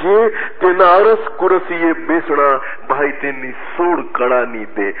લરજ્યા જે, તેના અરસ કુરસીએ બેસણા. ભાઈ તેની 16 કળાની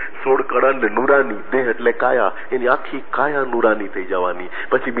દેહ. 16 કળા એટલે નુરાની દેહ એટલે કાયા. એની આખી કાયા નુરાની થઈ જવાની.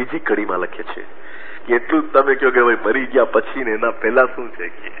 પછી બીજી કડીમાં લખે છે કે એટલું તમે કહો કે ભાઈ મરી ગયા પછી ને એના પહેલા શું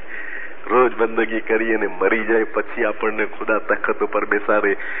છે કે રોજ બંદગી કરી અને મરી જાય પછી આપણને ખુદા તખત ઉપર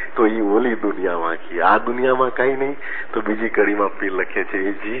બેસાડે તો એ ઓલી દુનિયામાં કે આ દુનિયામાં કઈ નહીં. તો બીજી કડીમાં પીર લખે છે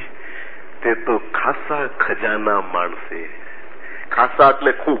જી તે તો ખાસા ખજાના માણસે. ખાસા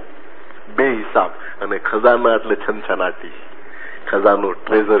એટલે ખૂબ, બે હિસાબ, અને ખજાના એટલે છનછનાટી. ખજાનો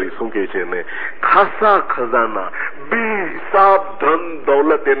ટ્રેઝરી શું કે છે ને, ખાસા ખજાના બે હિસાબ ધન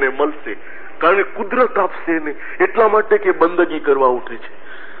દૌલત એને મળશે. કારણ કુદરત આપશે એને, એટલા માટે કે બંદગી કરવા ઉઠે છે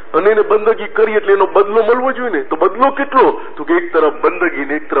અને એને બંદગી કરી એટલે એનો બદલો મળવો જોઈએ ને. તો બદલો કેટલો? તો કે એક તરફ બંદગી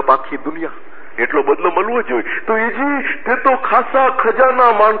ને એક તરફ આખી દુનિયા, એટલો બદલો મળવો જોઈએ. તો એ જી તે તો ખાસા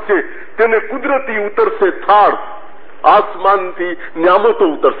ખજાના માણસે, તેને કુદરતી ઉતરશે થાળ, આસમાનથી ન્યામતો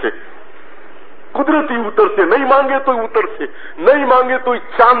ઉતરશે, કુદરતી ઉતરશે. નહીં માંગે તોય ઉતરશે, નહીં માંગે તોય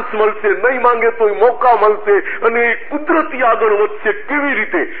ચાન્સ મળશે, નહીં માંગે તોય મોકા મળશે અને કુદરતી આગળ વધશે. કેવી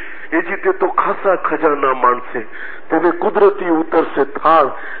રીતે? એ જે તે તો ખાસા ખજાના માણસે, તેને કુદરતી ઉતરશે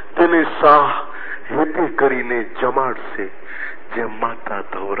થાળ, તેને શાહ હેતી કરીને જમાડશે જે માતા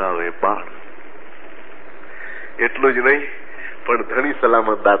ધવરાવે બાળ. એટલું જ નહીં પણ ધણી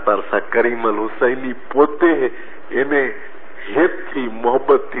સલામત દાતાર શાહ કરીમલ હુસૈની પોતે એને હેતથી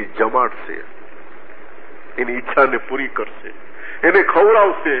મોહબ્બતથી જમાડશે, એની ઈચ્છાને પૂરી કરશે, એને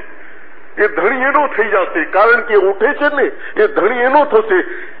ખવડાવશે. એ ધણી એનો થઈ જશે, કારણ કે ઉઠે છે ને એ ધણી એનો થશે.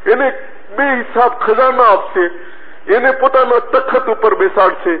 એને બે હિસાબ ખજાના આપશે, એને પોતાના તખત ઉપર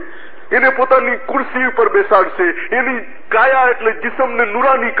બેસાડશે, એને પોતાની ખુરશી ઉપર બેસાડશે, એની કાયા એટલે જિસ્મને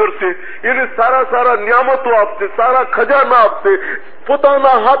નુરાની કરશે, એને સારા સારા નિયામતો આપશે, સારા ખજાના આપશે,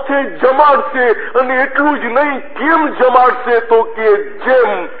 પોતાના હાથે જમાડશે. અને એટલું જ નહીં, કેમ જમાડશે તો કે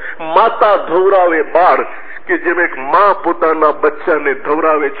જેમ માતા ધવરાવે બાળ, કે જેમ એક માં પોતાના બચ્ચાને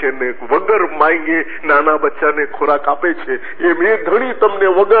ધવરાવે છે ને વગર માંગે નાના બચ્ચાને ખોરાક આપે છે, એમ એ ધણી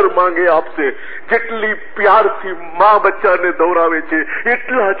તમને વગર માંગે આપશે. જેટલી પ્યારથી માં બચ્ચાને ધવરાવે છે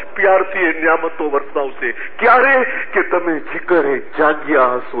એટલા જ પ્યારથી એ નિયામતો વરસાવશે. ક્યારે? કે તમે જીકરે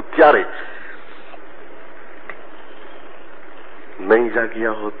જાગ્યા હશો ત્યારે. નહીં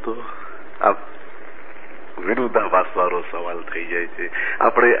જાગ્યા હો તો આ વિરુદ્ધાભાસ વાળો સવાલ થઈ જાય છે.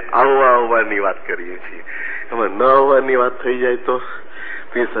 આપણે આવવાની વાત કરીએ છીએ, એમાં ન આવવાની વાત થઈ જાય તો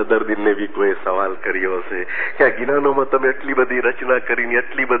સદરદીનને બી કોઈ સવાલ કર્યો હશે કે આ જ્ઞાનોમાં તમે એટલી બધી રચના કરીને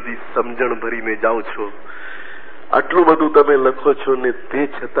એટલી બધી સમજણ ભરીને જાઓ છો, આટલું બધું તમે લખો છો ને તે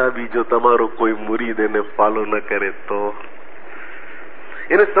છતાં બી જો તમારો કોઈ મુરીદ એને ફોલો ન કરે તો?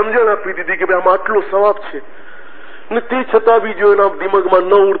 એને સમજણ આપી દીધી કે ભાઈ આમાં આટલો સવાબ છે ને તે છતાં બી જો એના દિમાગમાં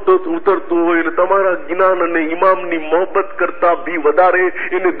ન ઉતરતું હોય ને તમારા જ્ઞાન અને ઇમામની મોહબ્બત કરતા બી વધારે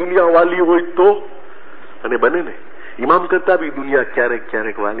એને દુનિયા વાલી હોય તો? અને બને ને ઇમામ કરતા બી દુનિયા ક્યારેક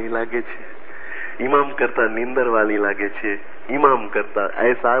ક્યારેક વાલી લાગે છે, ઇમામ કરતા નીંદર વાલી લાગે છે, ઇમામ કરતા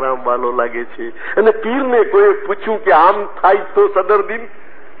એસારામ વાલો લાગે છે. અને પીરને કોઈ પૂછ્યું કે આમ થાય તો સદરદીન,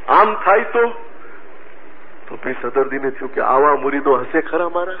 આમ થાય તો પીર સદરદીને થયું કે આવા મુરીદો હશે ખરા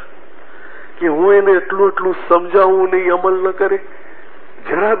મારા, કે હું એને એટલું સમજાવું નહીં, અમલ ન કરે,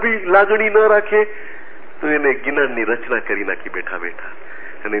 જરા બી લાગણી ન રાખે, તો એને જ્ઞાનની રચના કરી નાખી બેઠા બેઠા.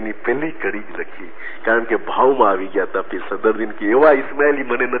 અને એની પહેલી કડી જ લખી, કારણ કે ભાવમાં આવી ગયા હતા પીર સદરદીન કે એવા ઇસ્માઇલી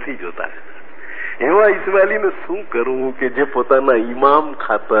મને નથી જોતા. એવા ઇસ્માઇલીને શું કરવું કે જે પોતાના ઇમામ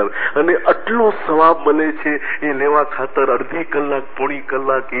ખાતર અને આટલું સવાબ મળે છે એ લેવા ખાતર અડધી કલાક, પોણી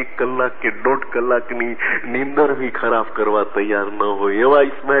કલાક, 1 કલાક કે 1.5 કલાકની નીંદર બી ખરાબ કરવા તૈયાર ન હોય. એવા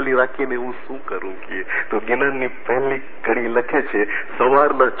ઇસ્માઇલી રાખીને હું શું કરું કે? તો જ્ઞાનની પહેલી કડી લખે છે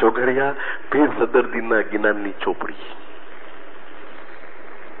સવારના ચોઘડિયા, પીર સદરદીનના જ્ઞાનની ચોપડી.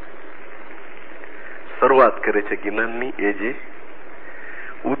 શરૂઆત કરે છે જ્ઞાનની એ જે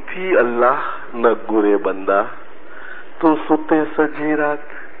ઉઠી અલ્લાહ ન ગુરે બંદા તો સુતે સજી રાત.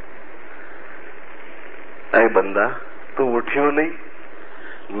 એ બંદા તું ઉઠ્યો નહીં,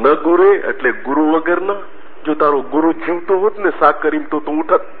 ન ગુરે એટલે ગુરુ વગરના. જો તારો ગુરુ જીવતો હોત ને સાકરીમ તો તું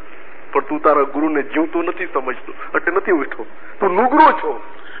ઉઠત, પણ તું તારા ગુરુને જીવતો નથી સમજતો એટલે નથી ઉઠ્યો. તું નુગરો છો,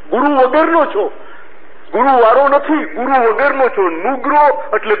 ગુરુ વગરનો છો, ગુરુ વાળો નથી, ગુરુ વગરનો છો. નુગરો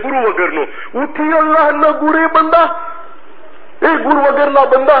એટલે ગુરુ વગરનો. ઉઠી અલ્લાહ ન ગુરે બંદા, એ ગુરુ વગરના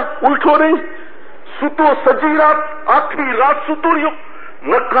બંદા ઉઠો નહીં. સૂતો સજી રાત, આખી રાત સૂતો રહ્યો.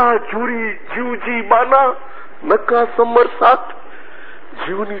 નકા જુરી જીવજી બાના, નકા સમર સાથ.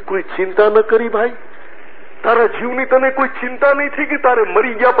 જીવની કોઈ ચિંતા ન કરી ભાઈ, તારા જીવની તને કોઈ ચિંતા નહીં થઈ કે તારે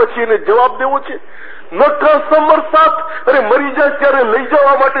મરી ગયા પછી એને જવાબ દેવો છે? નકા સમર સાથ, અરે મરી જાય ત્યારે લઈ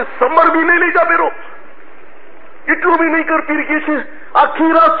જવા માટે સમર બી નહીં લઈ જા બેરો, એટલું બી નહીં કર. પીર કે છે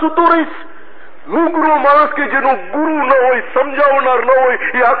આખી રાત સૂતો રહીશ. નુગરો માણસ કે જેનો ગુરુ ન હોય, સમજાવનાર ન હોય,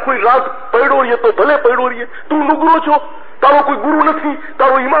 એ આખી રાત પડ્યો રહીએ તો ભલે પડ્યો રહીએ. તું નુગરો છો, તારો કોઈ ગુરુ નથી,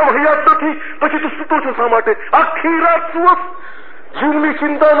 તારો ઇમામ હયાત નથી, પછી તું સૂતો છો શા માટે? આખી રાત સુવસ, જીવની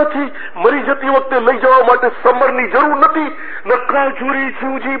ચિંતા નથી, મરી જતી વખતે લઈ જવા માટે સમરની જરૂર નથી. નકા જુરી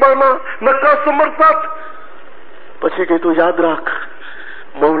જીવજી બાના, નકા સમર સાથ. પછી કે તું યાદ રાખ,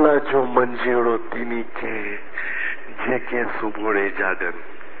 મૌલા જો મંજેડો તીની કે જે કે સુબોળે જાગન.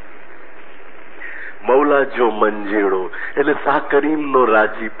 મૌલા જો મંજેડો એટલે સાકરીમ નો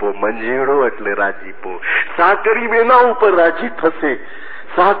રાજીપો, મંજેડો એટલે રાજીપો. સાકરીમ એના ઉપર રાજી થશે,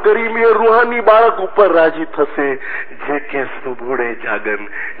 સાકરીમ એ રૂહાની બાળક ઉપર રાજી થશે જે કે સુબોળે જાગન,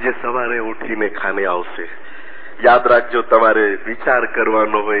 જે સવારે ઉઠીને ખાને આવશે. યાદ રાખજો, તમારે વિચાર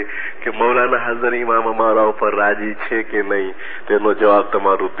કરવાનો હોય કે મૌલાના હાજર ઇમામ અમારા ઉપર રાજી છે કે નહીં, તેનો જવાબ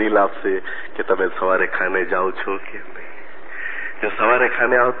તમારું દિલ આપશે કે તમે સવારે ખાને જાઓ છો કે નહીં. જો સવારે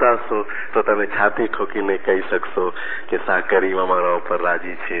ખાને આવતા હશો તો તમે છાતી ઠોકીને કહી શકશો કે સાકરીમ અમારા ઉપર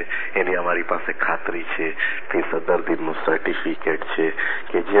રાજી છે, એની અમારી પાસે ખાતરી છે. તે સદરદીનનું સર્ટિફિકેટ છે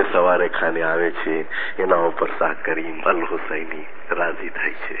કે જે સવારે ખાને આવે છે એના ઉપર સાકરીમ અલ હુસૈની રાજી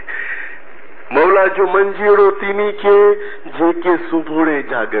થાય છે. મૌલા જો મંજીડો તીની કે જે કે સુભોડે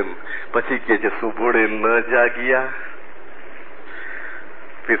જાગન. પછી કે જે સુભોડે ન જાગ્યા,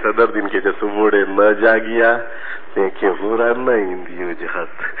 તે સદરદીન કે જે સુભોડે ન જાગ્યા તે કે હુરા ન ઈંદિયો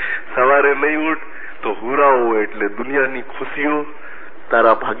જહત. સવારે નહીં ઉઠ તો હુરાઓ એટલે દુનિયાની ખુશીઓ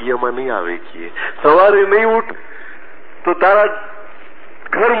તારા ભાગ્યમાં નહીં આવે કે સવારે નહીં ઉઠ તો તારા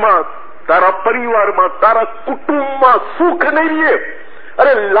ઘરમાં, તારા પરિવારમાં, તારા કુટુંબમાં સુખ નહીં રહે.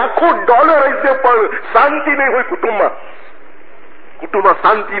 અરે લાખો ડોલર હશે પણ શાંતિ નહીં હોય કુટુંબમાં. કુટુંબમાં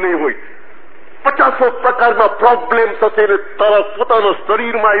શાંતિ નહીં હોય. 50 પ્રકારના પ્રોબ્લેમ હશે ને તારા પોતાના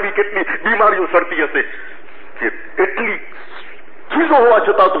શરીરમાં એવી કેટલી બીમારીઓ સડતી હશે કે એટલી ચીજો હોવા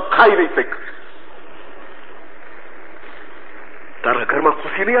છતાં તું ખાઈ નહીં શક. તારા ઘરમાં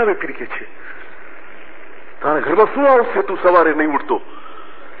ખુશી નહીં આવે ફીર કે છે. તારા ઘરમાં શું આવશે તું સવારે નહીં ઉઠતો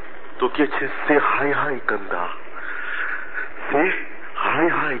તો કે છે સે હાય હાય કંદા, સે હાય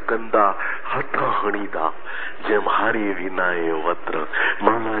હાય કંદા હથ હણીદા જેમ હારી વિનાએ વત્ર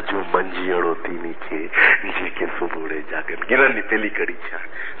માલા જો મંજીયણો તીની કે જે કે સુબોડે જાગન. ગિરણની પેલી કડી છે.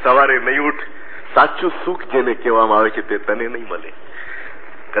 સવારે નહીં ઉઠ, સાચું સુખ જેને કહેવામાં આવે છે તે તને નહીં મળે.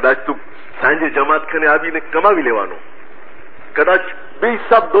 કદાચ તું સાંજે જમાતખાને આવીને કમાવી લેવાનો, કદાચ બે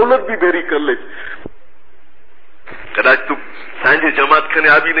હિસાબ દોલત બી ભેરી કરી લે, કદાચ તું સાંજે જમાતખાને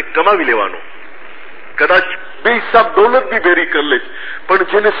આવીને કમાવી લેવાનો, કદાચ બે હિસાબ દોલત બી ભેરી કરી લે,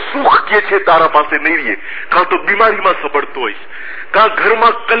 પણ જેને સુખ કે છે તારા પાસે નહીં રહીએ. કાં તો બીમારીમાં સબડતો હોય, કાં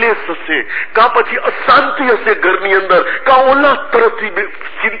ઘરમાં કલેશ હશે, કાં પછી અશાંતિ હશે ઘરની અંદર, કાં ઓલા તરફથી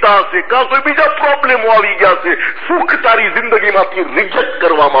ચિંતા હશે, કાં કોઈ બીજા પ્રોબ્લેમો આવી ગયા છે. સુખ તારી જિંદગીમાંથી રિજેક્ટ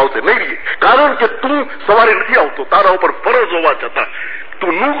કરવામાં આવશે, નહીં રહીએ. કારણ કે તું સવારે નથી આવતો, તારા ઉપર ફરજ હોવા છતાં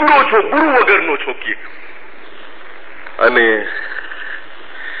તું નુગડો છો, ગુરુ વગરનો છો કે. અને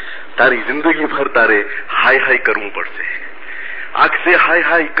તારી જિંદગી ભર તારે હાય હાય કરવું પડશે. આંખસે હાય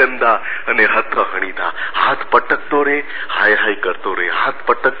હાય કંદા અને હથ હણીદા. હાથ પટકતો રે, હાય હાય કરતો રે, હાથ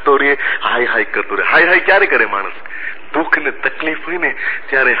પટકતો રે, હાય હાય કરતો રે. હાય હાય ક્યારે કરે માણસ? દુઃખ ને તકલીફ હોય ને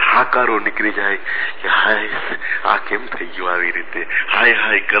ત્યારે હાકારો નીકળી જાય કે હાય આ કેમ થઈ ગયું આવી રીતે. હાય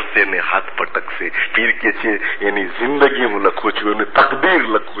હાય કરશે ને હાથ પટકશે. પીર કે છે એની જિંદગી હું લખું છું, એની તકદીર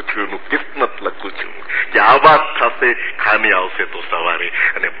લખું છું, એનું કિસ્મત લખું છું કે આબાદ થશે ખાને આવશે તો સવારે,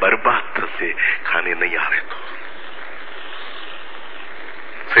 અને બરબાદ થશે ખાને નહીં આવે તો.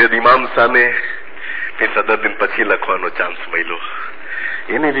 સૈયદ ઇમામ સાને એ 17 દિન પછી લખવાનો ચાન્સ મળ્યો.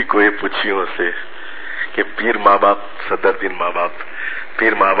 એને બી કોઈ પૂછ્યું હશે કે પીર મા બાપ સદરદીન મા બાપ,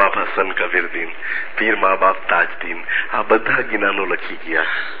 પીર મા બાપ હસન કબીરદીન, પીર મા બાપ તાજદીન, આ બધા ગિનાનો લખી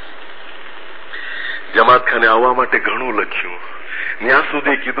ગયા. જમાતખાને આવવા માટે ઘણું લખ્યું. ત્યાં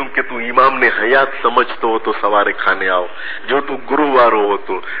સુધી કીધું કે તું ઇમામને હયાત સમજતો હતો સવારે ખાને આવ, જો તું ગુરુવારો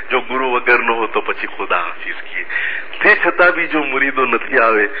હતો, જો ગુરુ વગરનો હતો પછી ખુદા હાફિઝ કે. તે છતાં બી જો મુરીદો નથી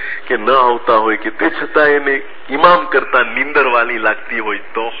આવે કે ન આવતા હોય કે તે છતાં એને ઇમામ કરતા નીંદર વાલી લાગતી હોય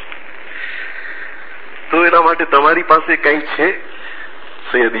તો એના માટે તમારી પાસે કઈ છે?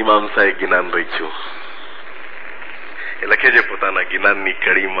 સૈયદ ઇમામ સાહેબ ગિનાન રચ્યું. એ લખે છે પોતાના ગિનાનની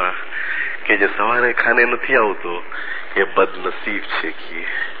કડીમાં કે જે સવારે ખાને નથી આવતો એ બદનસીબ છે કે.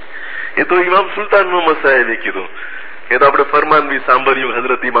 એ તો ઇમામ સુલતાન મોહમ્મદ સાહેબે કીધું. એ તો આપણે ફરમાન બી સાંભળ્યું.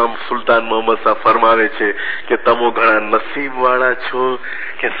 હઝરત ઇમામ સુલતાન મોહમ્મદ સાહેબ ફરમાવે છે કે તમો ઘણા નસીબ વાળા છો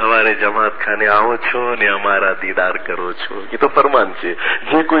કે સવારે જમાત ખાને આવો છો ને અમારા દીદાર કરો છો. એ તો ફરમાન છે.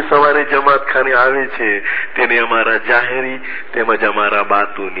 જે કોઈ સવારે જમાત ખાને આવે છે તેને અમારા જાહેરી તેમજ અમારા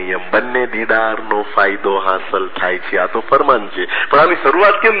બાતુની એમ બંને દીદારનો ફાયદો હાંસલ થાય છે. આ તો ફરમાન છે. પણ આની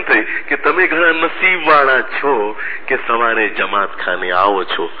શરૂઆત કેમ થઈ કે તમે ઘણા નસીબ વાળા છો કે સવારે જમાત ખાને આવો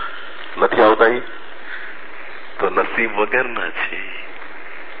છો. નથી આવતા તો નસીબ વગરના છે.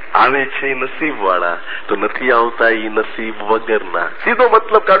 આવે છે નસીબ વાળા, તો નથી આવતા એ નસીબ વગરના. સીધો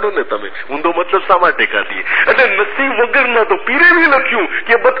મતલબ કાઢો ને તમે, ઊંધો મતલબ શા માટે કાઢીએ? એટલે નસીબ વગરના તો પીરે બી લખ્યું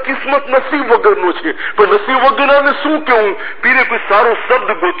કે બદકિસ્મત નસીબ વગરનો છે. પણ નસીબ વગરનાને શું કેવું? પીરે કોઈ સારો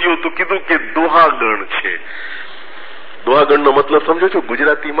શબ્દ ગોત્યો તો કીધું કે દોહાગણ છે. દોહાગણ નો મતલબ સમજો છો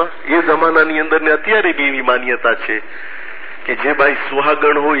ગુજરાતીમાં? એ જમાનાની અંદર ને અત્યારે બી એવી માન્યતા છે કે જે બાઈ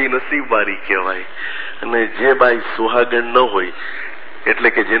સુહાગણ હોય એ નસીબ વાળી કહેવાય, અને જે બાઈ સુહાગણ ન હોય એટલે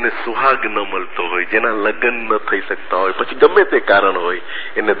કે જેને સુહાગ ન મળતો હોય, જેના લગ્ન ન થઈ શકતા હોય, પછી ગમે તે કારણ હોય,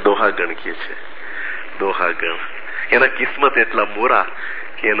 એને દોહાગણ કહે છે. દોહાગણ. એના કિસ્મત એટલા મોરા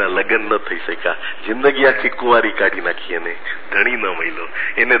કે એના લગ્ન ન થઈ શક્યા, જિંદગી આખી કુંવારી કાઢી નાખી, એને ધણી ન મળ્યો,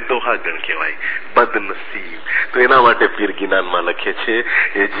 એને દોહાગણ કહેવાય, બદનસીબ. તો એના માટે પીર ગિનાનમાં લખે છે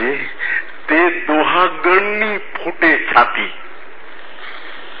એ જે તે દોહાગણની ફૂટે છાતી.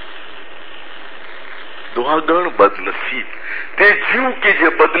 દોહાગણ બદનસીબ. તે જીવ કે જે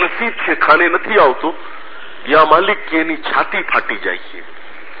બદનસીબ છે ખાને નથી આવતો, યા માલિક કે એની છાતી ફાટી જાય છે.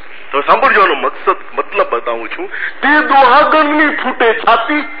 તો સાંભળજો, મતલબ બતાવું છું. તે દોહાગણની ફૂટે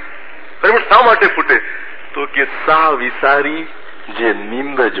છાતી. બરાબર, શા માટે ફૂટે? તો કે સા વિસારી જે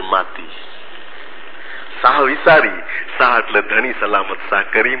નીંદ જ માતી. સાહ વિસારી, શાહ એટલે ધણી સલામત શાહ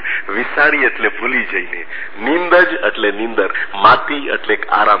કરીમ, વિસાડી એટલે ભૂલી જઈને, નીંદ જ એટલે નીંદર, માતી એટલે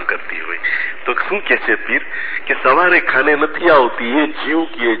આરામ કરતી હોય. તો શું કે છે પીર કે સવારે ખાને નથી આવતી એ જીવ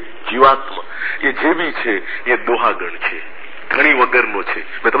કે જીવાત્મા એ જે બી છે એ દોહાગણ છે, ધણી વગરનો છે.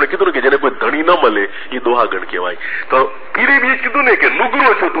 મેં તમને કીધું ને કે જેને કોઈ ધણી ન મળે એ દોહાગણ કહેવાય. તો પીરે બી કીધું ને કે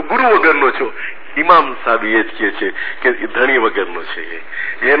નુગરો છો તું, ગુરુ વગરનો છો. ઇમામ સાહેબ એ જ કહે છે કે ધણી વગરનો છે,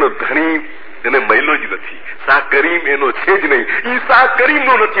 એનો ધણી એને મહિલો જ નથી. શાહ કરીમ એનો છે જ નહીં, એ શાહ કરીમ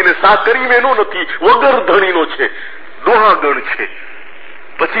નો નથી ને શાહ કરીમ એનો નથી, વગર ધણીનો છે, દોહાગણ છે.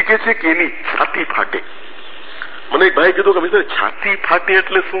 પછી કે છે કે એની છાતી ફાટે. મને એક ભાઈ કીધું કે મિત્ર છાતી ફાટે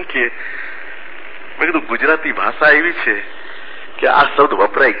એટલે શું કે? મેં કીધું ગુજરાતી ભાષા એવી છે કે આ શબ્દ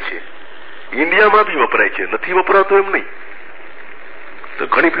વપરાય છે, ઇન્ડિયામાં બી વપરાય છે, નથી વપરાતો એમ નહીં. તો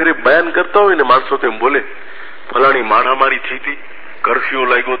ઘણી ફેરે બયાન કરતા હોય ને માણસો તો એમ બોલે ફલાણી મારામારી થઈ હતી, કરફ્યુ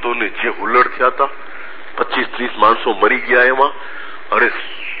લાગ્યો તો ને જે હુલ્લડ થયા હતા, 25-30 માણસો મરી ગયા એમાં, અરે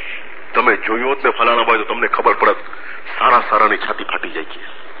તમે જોયું હોત ને ફલાણા બાજુ તમને ખબર પડત, સારા સારાની છાતી ફાટી જાય છે.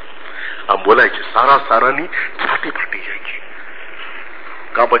 આમ બોલાય છે, સારા સારાની છાતી ફાટી જાય છે.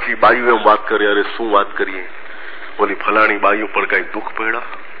 કા પછી બાયુ એમ વાત કરે, અરે શું વાત કરીએ, ઓલી ફલાણી બાયુ પર કઈ દુઃખ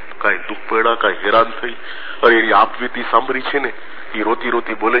પડ્યા, કઈ હેરાન થઈ, અરે એની આપવીતી સાંભળી છે ને, એ રોતી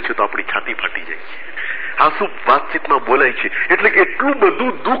રોતી બોલે છે તો આપણી છાતી ફાટી જાય છે. આ શું વાતચીતમાં બોલાય છે. એટલે કે એટલું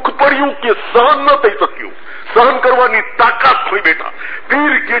બધું દુઃખ પડ્યું કે સહન ન થઈ શક્યું, સહન કરવાની તાકાત ખોઈ બેઠા.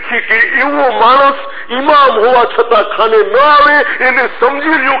 પીર કે છે કે એવો માણસ ઇમામ હોવા છતાં ખાને ન આવે, એને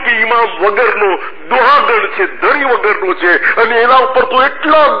સમજી લ્યો કે ઇમામ વગરનો દોહાગણ છે, ધણી વગરનો છે. અને એના ઉપર તો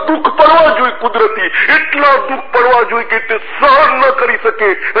એટલા દુઃખ પડવા જોઈએ કુદરતી, એટલા દુઃખ પડવા જોઈએ કે તે સહન ન કરી શકે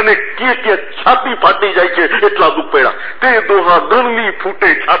અને કે છાતી ફાટી જાય છે, એટલા દુઃખ પડ્યા. તે દોહાગણની ફૂટે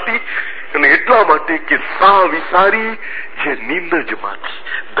છાતી. અને એટલા માટે કે શાહ વિસારી જે નીંદ જ માંથી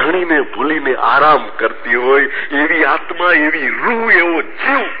ધણીને ભૂલીને આરામ કરતી હોય, એવી આત્મા, એવી રૂહ, એવો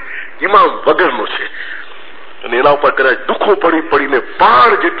જીવ ઇમામ વગરનો છે. અને એના ઉપર કદાચ દુઃખો પડીને પાર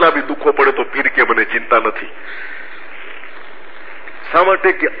જેટલા બી દુઃખો પડે તો પીર કે મને ચિંતા નથી. શા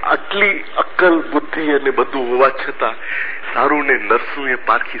માટે કે આટલી અક્કલ બુદ્ધિ અને બધું હોવા છતાં સારું ને નરસું એ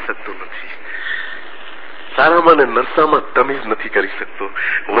પારખી શકતો નથી, સારામાં ને નરસામાં તમીઝ નથી કરી શકતો.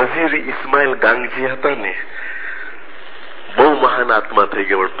 વઝીર ઇસ્માઇલ ગાંગજી હતા ને, બહુ મહાન આત્મા થઈ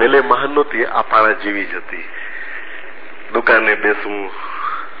ગયા, પણ પેલે મહાન નહોતી, આ પાણા જેવી જ હતી. દુકાને બેસવું,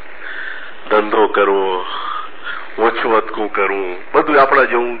 ધંધો કરવો, ઓછું વધકું કરવું, બધું આપણા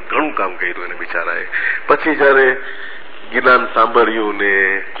જેવું ઘણું કામ કર્યું એને બિચારાએ. પછી જયારે જ્ઞાન સાંભળ્યું ને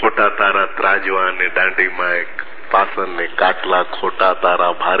ખોટા તારા ત્રાજવા ને દાંડીમાં પાસન ને કાટલા, ખોટા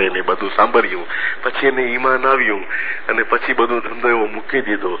તારા ભારે ને બધું સાંભળ્યું, પછી એને ઈમાન આવ્યું અને પછી બધું ધંધો એવો મૂકી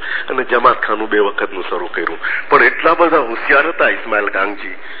દીધો અને જમાતખાનું 2 વખતનું શરૂ કર્યું. પણ એટલા બધા હોશિયાર હતા ઇસ્માઇલ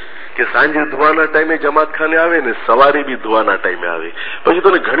ગાંગજી કે સાંજે ધોવાના ટાઈમે જમાતખાને આવે ને સવારે બી ધોવાના ટાઈમે આવે. પછી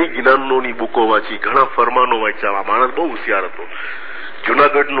તો ઘણી જ્ઞાનોની બુકો વાંચી, ઘણા ફરમાનો વાંચ્યા. આ માણસ બહુ હોશિયાર હતો,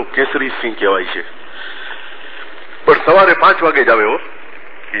 જુનાગઢનું કેસરી સિંહ કહેવાય છે. પણ સવારે 5 વાગે જ આવે હો,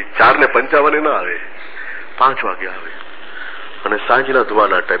 4:55 ના આવે, 5 વાગે આવે. અને સાંજના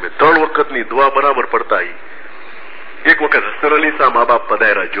ધોવાના ટાઈમે 3 વખતની દુઆ બરાબર પડતા. એક વખત હસર અલી શાહ મા બાપ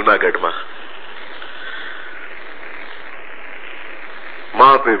પધાર્યા જુનાગઢમાં. મા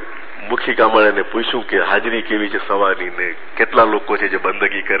બાપે મુખી કામળાને પૂછ્યું કે હાજરી કેવી છે સવારની ને કેટલા લોકો છે જે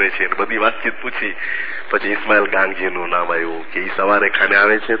બંદગી કરે છે, બધી વાતચીત પૂછી. પછી ઇસ્માઇલ ગાંગજી નું નામ આવ્યું કે એ સવારે ખાને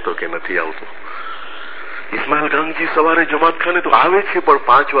આવે છે તો કે નથી આવતો. ઇસ્માઇલ ગાંગજી સવારે જમાત ખાને તો આવે છે પણ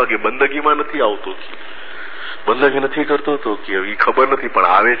 5 વાગે બંદગીમાં નથી આવતો, બંદગી નથી કરતો તો કે એ ખબર નથી, પણ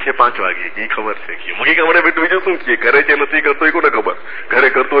આવે છે 5 વાગે એ ખબર છે. કે મુખી કામળે બેઠું બીજું શું કે કરે છે નથી કરતો એ કોને ખબર, ઘરે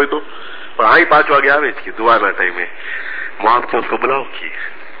કરતો હોય તો. પણ આ 5 વાગે આવે છે કે દુઆના ટાઈમે. માપ તો કબલાવ કે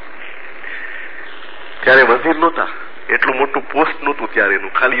ત્યારે વઝીર નહોતા, એટલું મોટું પોસ્ટ નહોતું ત્યારે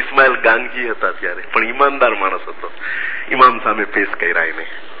એનું, ખાલી ઇસ્માઇલ ગાંગજી હતા ત્યારે, પણ ઈમાનદાર માણસ હતો. ઇમામ સામે પેશ કર્યા એને.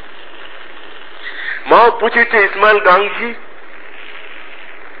 माँ पूछे थे इस्माइल गांगजी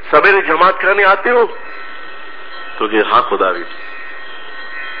सवेरे जमात खाने आते हो? तो कि हाँ खुदावी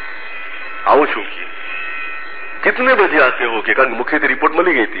आओ छू की. कितने बजे आते हो? कि कारण मुख्य रिपोर्ट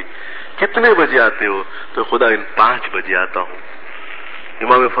मिली गई थी. कितने बजे आते हो? तो खुदा इन 5 बजे आता हूँ.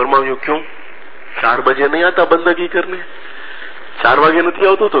 इमामे फरमाव्યું क्यों 4 बजे नहीं आता बंदगी करने? 4 वागे नहीं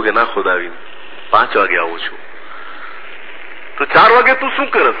આવતો? તો કે ના ખુદાવી 5 વાગે આવું છું. તો 4 વાગે તું શું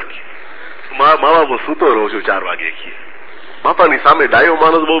કરસ? મા બાપ સૂતો રહું છું 4 વાગે. બાપાની સામે ડાયો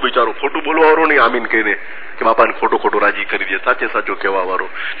માણસ બહુ બિચારો, ખોટું બોલવા વાળો નહીં, આમીન કહીને કે બાપાને ખોટો રાજી કરી દે, સાચે સાચો કહેવા વાળો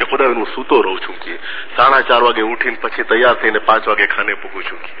કે ખુદાવી હું સૂતો રહું છું. કે 4:30 વાગે ઉઠીને પછી તૈયાર થઈને 5 વાગે ખાને પૂગું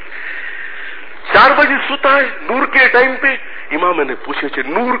છું. 4 बजे सोता है नूर के टाइम पे, इमाम ने पूछे छे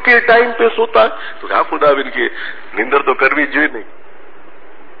नूर के टाइम पे सोता है? तो क्या खुदाविन के निंदर तो करवी જોઈએ नहीं।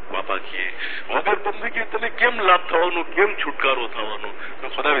 बापा के वगर बंदगी तने केम लाभ थवानो केम छुटकारो थवानो तो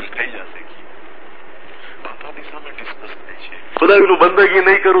खुदाविन થઈ જશે કે બાપાની સામે ડિસ્કસ કરે છે खुदाविन बंदगी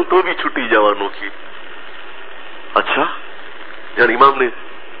नहीं करूं तो भी छूटी जवानो की। अच्छा यार इमाम ने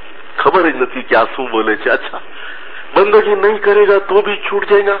खबर ही नहीं क्या शू बोले छे। अच्छा बंदगी नहीं करेगा तो भी छूट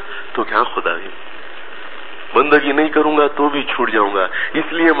जाएगा? तो क्या खुदाविन बंदगी नहीं करूंगा तो भी छूट जाऊंगा,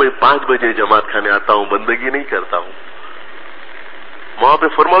 इसलिए मैं 5 बजे जमात खाने आता हूं, बंदगी नहीं करता हूं। वहां पे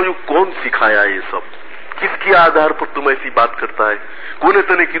फरमाव्યું कौन सिखाया ये सब, किसके आधार पर तुम ऐसी बात करता है, कोने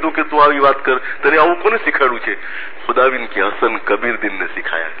तने कीधું કે તું આવી વાત કર, તને આવું કોને શીખવાડ્યું છે? ખુદાવિન કે હસન કબીરદીન ने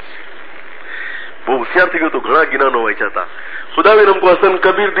सिखाया। वो होशियार थी तो घना ज्ञानो वांचा था। खुदाविन हमको हसन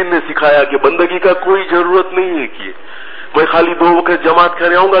कबीरदीन ने सिखाया कि बंदगी का कोई जरूरत नहीं है कि मैं खाली 2 वक्त जमात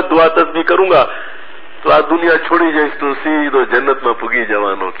खाने आऊंगा, दुआ तस्बीह करूंगा तो आ दुनिया छोड़ी जाइस तो सीधो जन्नत में पुगी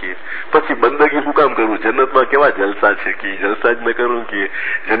जवानो की। પછી બંદગી હું કામ કરું? જન્નતમાં કેવા જલસા છે કે જલસા જ મેં કરું કે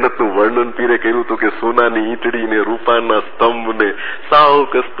જન્નતનું વર્ણન પીરે કર્યું હતું કે સોનાની ઈંટડી ને રૂપાના સ્તંભ ને સાવ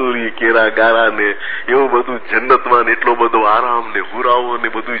કસ્તુરી કેરા ગારા ને એવું બધું જન્નતમાં એટલો બધો આરામ ને હુરાવો ને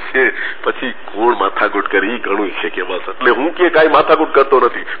બધું છે, પછી કોણ માથાકૂટ કરી ઘણું છે કે બસ એટલે હું કે કાંઈ માથાકૂટ કરતો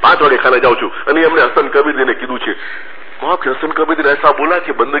નથી, 5 વાગે ખાને જાઉં છું। અને એમને હસન કબીરને કીધું છે वहां के हसन कबीर ने ऐसा बोला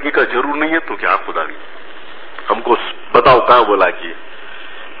कि बंदगी का जरूर नहीं है? तो क्या खुदावी हमको बताओ कहां बोला कि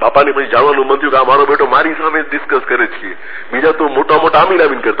बापा ने પછી જાણવાનું મન થયું કે આ મારો બેટો મારી સામે ડિસ્કસ કરે છે, બીજા તો મોટા મોટા આમીન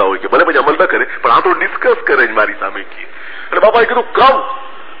આમીન કરતા હોય કે ભલે પછી અમલ ન કરે પણ આ તો ડિસ્કસ કરે જ મારી સામે કે। અને બાપાએ કીધું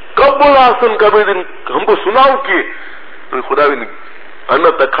कब बोला हसन कबीर ने, हमको सुनाओ कि तो खुदावी अन्न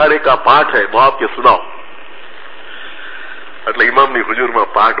तखाड़े का पाठ है वो आपके सुनाओ। એટલે ઇમામની હુજુરમાં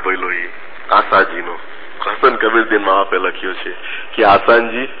પાઠ બોલ્યો એ આસાજીનો। हसन कबीरदीन वहां पे लख्यो छे कि आसान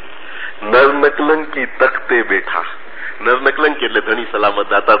जी नर नकलंकी तख्ते बैठा, नर नकलंकी એટલે ધણી સલામત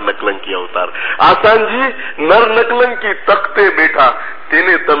દાતાર નકલંકી અવતાર। આસાન जी नर नकलंकी तख्ते बैठा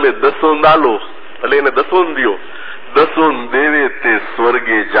તેને તમે દસોંદ આલો એટલે એને દસોંદ દિયો, દસોંદ દેવે તે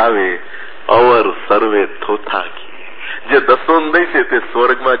સ્વર્ગે જાવે અવર સર્વે થોથા की। જે દસોંદ દઈ છે તે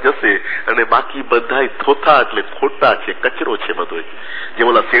સ્વર્ગમાં જશે અને બાકી બધાય થોથા એટલે ખોટા છે, કચરો છે બધો, જે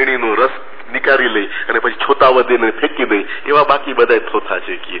ઓલા શેરડીનો રસ निकारी લે અને પછી છોતા વધીને ફેંકી દે એવા બાકી બધા થોથા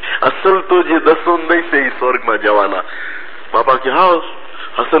છે કે અસલ તો જે દસોંદ દઈ છે એ સ્વર્ગમાં જવાના। बाबा के हाँ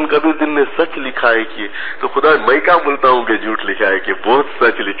हसन कबीरदीन ने सच लिखा है कि तो खुदा मैं क्या बोलता हूँ कि झूठ लिखा है कि बहुत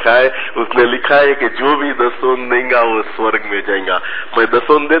सच लिखा है। उसने लिखा है कि जो भी दसोंद देगा वो स्वर्ग में जाएगा। मैं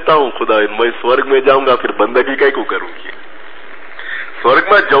दसोंद देता हूँ खुदा, मैं स्वर्ग में जाऊंगा फिर बंदगी कई को करूंगी? स्वर्ग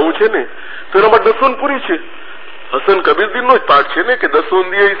में जाऊं छे ने तो एनामां दसोंद पूरी छे। हसन कबीरदीन नो पाठ छे ने कि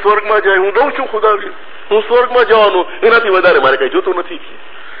दसोंद दिए स्वर्ग में जाए, हूँ रहूं छुं खुदा, हूँ स्वर्ग में जवानो, एनाथी वधारे मारे कई जोतुं नथी के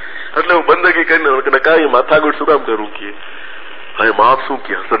એટલે હું બંદગી કરીને કાંઈ માથાકૂટ શું કામ કરું કે હવે માફ શું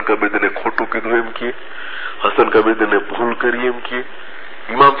કે હસન કબીરદીને ખોટું કીધું એમ કે હસન કબીરદીને ભૂલ કરી એમ કે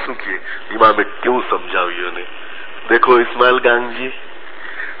ઇમામ શું કે ઇમામે કેવું સમજાવ્યું ને देखो इस्माइल गांग जी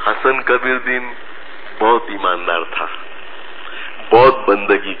हसन कबीरदीन बहुत ईमानदार था, बहुत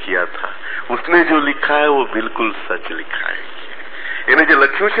बंदगी किया था, उसने जो लिखा है वो बिल्कुल सच लिखा है। એને જે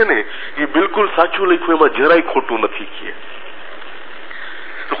લખ્યું છે ને એ બિલકુલ સાચું લખ્યું, એમાં જરાય ખોટું નથી किए।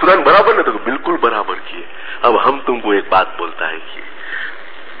 तो खुदा ने बराबर ने तो बिल्कुल बराबर किए। अब हम तुमको एक बात बोलता है कि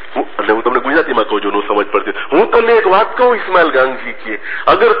એટલે હું તમને ગુજરાતીમાં કહું છું, નો સમજ પડતી, હું તને એક વાત કહું ઇસ્માઇલ ગાંગજી કે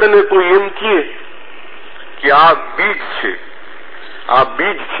અગર તને કોઈ એમ કહે કે આ બીજ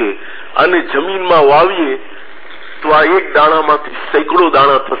છે અને જમીનમાં વાવીએ તો આ એક દાણામાંથી સેંકડો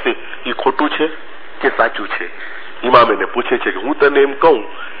દાણા થશે, એ ખોટું છે કે સાચું છે? ઇમામ એને પૂછે છે કે હું તને એમ કહું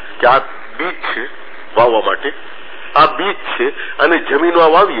કે આ બીજ છે વાવવા માટે, આ બીજ છે અને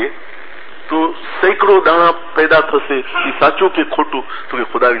જમીનમાં વાવીએ તો સેંકડો દાણા પેદા થશે, એ સાચું કે ખોટું? તો કે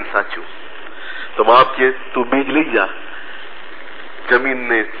ખુદાવીન સાચું। તો બાપ કે તું બીજ લઈ જા,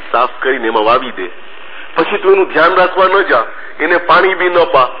 જમીનને સાફ કરીને એમાં વાવી દે, પછી તું એનું ધ્યાન રાખવા ન જા, એને પાણી બી ન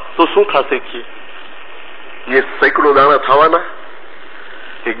પા, તો શું થશે કે એ સેંકડો દાણા થવાના?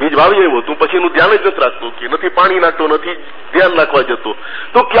 એક બીજ વાવી આવ્યો તું પછી એનું ધ્યાન જ નથી રાખતો કે નથી પાણી નાખતો, નથી ધ્યાન રાખવા જતો,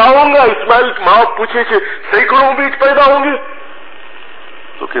 તો ક્યાં હોંગા? ઇસ્માइल माँ पूछे छे सैकड़ों बीज पैदा होंगे?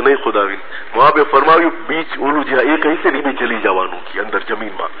 तो कि नहीं खुदावीन, वहां पे फरमाव्યું बीज ओलू जे एक ऐसे રીબી ચલી જવાનું કે અંદર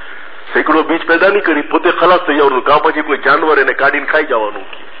જમીનમાં સેંકડો બીજ પેદા નહીં કરી પોતે ખલાસ થઈ જવાનું, કાં પછી કોઈ જાનવર એને કાઢીને ખાઈ જવાનું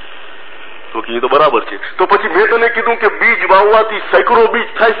કે તો કે એ તો બરાબર છે। તો પછી મેં તને કીધું કે બીજ વાવવાથી સેંકડો બીજ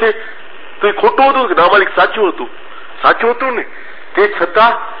થાય છે, તો એ ખોટું હતું કે ના માલિક સાચું હતું? સાચું હતું ને, તે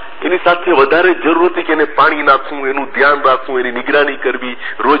છતાં એની સાથે વધારે જરૂર હતી કે એને પાણી નાખવું, એનું ધ્યાન રાખવું, એની નિગરાની કરવી,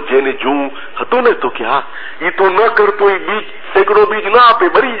 રોજ જેને જોવું હતું ને? તો કે હા, એ તો ન કરતો એ બીજ સેંકડો બીજ ના આપે,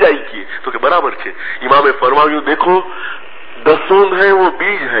 મરી જાય કે તો કે બરાબર છે। ઇમામે ફરમાવ્યું દેખો દસોન है वो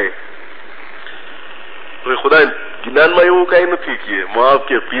बीज है। तो खुदा ज्ञान में એવું કઈ નથી किए माँ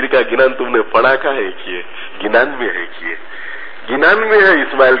के पीर का ज्ञान तुमने पढ़ा का है किए ज्ञान में है किए ज्ञान में है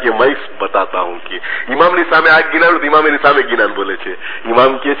इस्माइल के मैं बताता हूँ कि इमाम ने सामने आग ज्ञान इमाम ने सामने ज्ञान बोले छे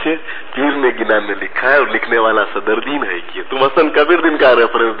इमाम के छे पीर ने ज्ञान में लिखा है और लिखने वाला सदरुद्दीन है कि तुम हसन कबीरुद्दीन का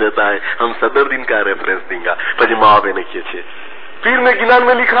रेफरेंस देता है हम सदरुद्दीन का रेफरेंस देंगे પછી माँ ने किए छे पीर ने ज्ञान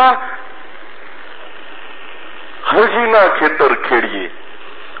में लिखा હરજીના ખેતર ખેડીએ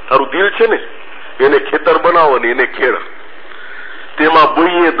તારું દિલ છે ને એને ખેતર બનાવો ને એને ખેડ તેમાં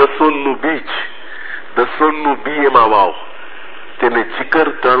બોઈએ દસોનનું બી એમાં વાવ તેને ચીકર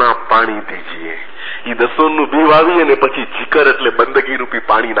તણા પાણી દીજીએ એ દસોનનું બી વાવીએ ને પછી ચીકર એટલે બંદગી રૂપી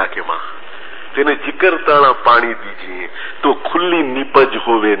પાણી નાખે માં તેને ચીકર તણા પાણી દીજીએ તો ખુલ્લી નીપજ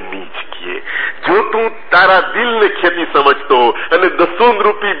હોવે નીચ કિए જો તું તારા દિલને ખેતી સમજતો અને દસોન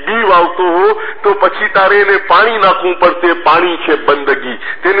રૂપી બી વાવતો હો તો પછી તારે એને પાણી નાખવું પડશે પાણી છે બંદગી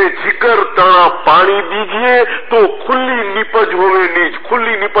તેને ચીકર તણા પાણી દીજીએ તો ખુલ્લી નીપજ હોવે નીચ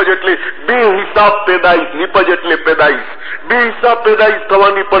ખુલ્લી નીપજ એટલે બેહિસાબ પેદાઈશ નીપજ એટલે પેદાઈશ બેહિસાબ પેદાઈશ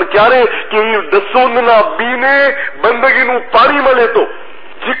થવાની પણ ક્યારે કે એ દસોનના બીને બંદગીનું પાણી મળે તો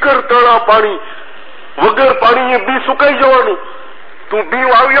ચીકર તણા પાણી વગર પાણી એ બી સુકાઈ જવાનું તું બી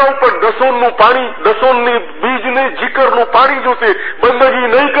વાવ્યા ઉપર દસોનનું પાણી દસોનની બીજને જીકરનું પાણી જોશે બંદगी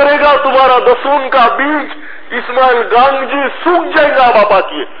नहीं करेगा तुम्हारा दसोन का बीज इस्माइल गांग जी सूख जाएगा बाबा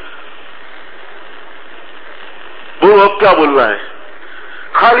की वो अब क्या बोलना है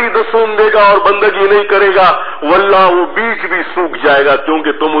खाली दसोन देगा और बंदगी नहीं करेगा वल्लाह वो बीज भी सूख जाएगा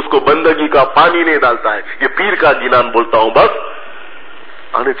क्योंकि तुम उसको बंदगी का पानी नहीं डालता है ये पीर का गिनान बोलता हूं बस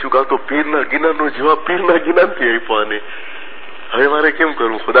आने चुका तो पीर ना गिनान नो जवाब पीर ना गिनान थी आने હવે મારે કેમ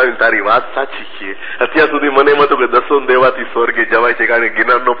કરવું ખુદાની તારી વાત સાચી છે અત્યાર સુધી મને એમ હતું કે દસોન દેવાથી સ્વર્ગે જવાય છે કારણ કે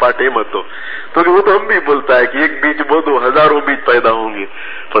જ્ઞાનનો પાઠ એમ હતો તો કે वो तो हम भी बोलता है कि एक बीज बो दो हजारों बीज पैदा होंगे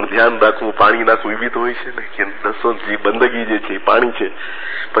પણ ધ્યાન રાખવું પાણી નાખવું એવી તો હોય છે ને કે દસોન જે બંદગી જે છે પાણી છે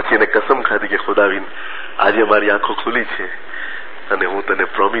પછી એને કસમ ખાધી કે ખુદાવીન આજે મારી આંખો ખુલી છે અને હું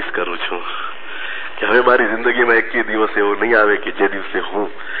તને પ્રોમિસ કરું છું કે હવે મારી જિંદગીમાં એક દિવસ એવો નહીં આવે કે જે દિવસે હું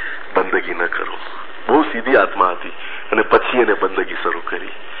બંદગી ન કરું બહુ સીધી આત્મા હતી અને પછી એને બંદગી શરૂ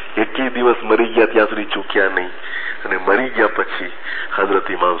કરી એક દિવસ મરી ગયા ત્યાં સુધી ચૂક્યા નહીં અને મરી ગયા પછી હઝરત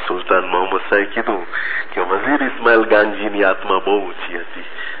ઇમામ સુલતાન મોહમ્મદ સાહેબ કીધું કે વઝીર ઇસ્માઇલ ગાંગજીની આત્મા બહુ ઊંચી હતી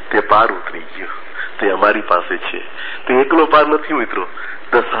તે પાર ઉતરી ગયો તે અમારી પાસે છે તે એકલો પાર નથી મિત્રો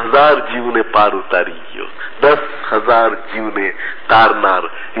 10,000 જીવને પાર ઉતારી ગયો 10,000 જીવને તારનાર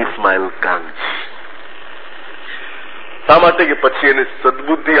ઇસ્માઇલ ગાંગજી શા માટે કે પછી એને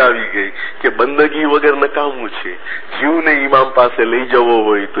સદબુદ્ધિ આવી ગઈ કે બંદગી વગર નકામું છે જીવને ઇમામ પાસે લઈ જવો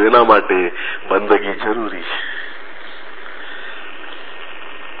હોય તો એના માટે બંદગી જરૂરી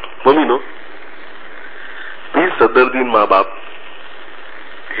છે મમ્મીનો પીર સદરુદ્દીન મા બાપ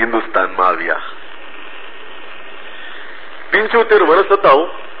હિન્દુસ્તાનમાં આવ્યા 75 વર્ષ હતા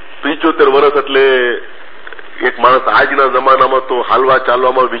 75 વર્ષ એટલે એક માણસ આજના જમાનામાં તો હાલવા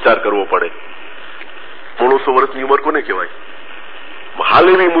ચાલવામાં વિચાર કરવો પડે 1600 વર્ષની ઉંમર કોને કહેવાય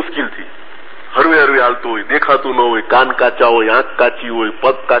હાલેવી મુશ્કેલ થી હરવે હરવે હાલતો હોય દેખાતું ન હોય કાન કાચા હોય આંખ કાચી હોય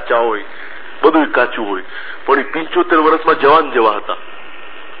પગ કાચા હોય બધું કાચું હોય પણ 75 વર્ષમાં જવાન જેવા હતા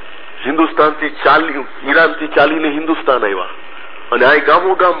હિન્દુસ્તાનથી ઈરાનથી ચાલીને હિન્દુસ્તાન આવ્યા અને આ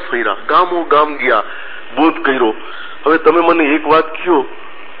ગામો ગામ ફર્યા ગામો ગામ ગયા બોધ કર્યો હવે તમે મને એક વાત કહો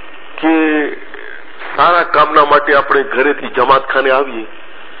કે સારા કામના માટે આપણે ઘરેથી જમાતખાને આવીએ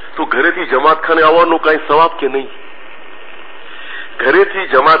તો ઘરેથી જમાતખાને આવવાનો કાંઈ સવાબ કે નહીં ઘરેથી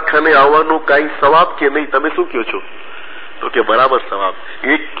જમાતખાને આવવાનો કાંઈ સવાબ કે નહીં તમે શું કહો છો તો કે બરાબર સવાબ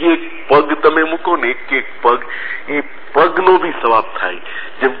એક એક પગ તમે મૂકો ને એક એક પગ એ પગનો બી સવાબ થાય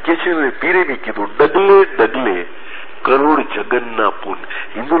જેમ કે છે ને પીરે બી કીધું ડગલે ડગલે કરોડ જગનના પુન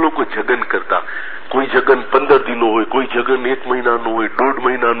હિન્દુ લોકો જગન કરતા કોઈ જગન 15 દિનો હોય કોઈ જગન 1 મહિનાનો હોય 1.5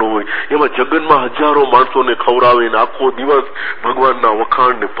 મહિનાનો હોય એમાં જગનમાં હજારો માણસોને ખવડાવે ને આખો દિવસ ભગવાનના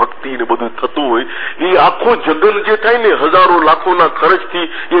વખાણ ને ભક્તિ ને બધું થતું હોય એ આખો જગન જે થાય ને હજારો લાખોના ખર્ચથી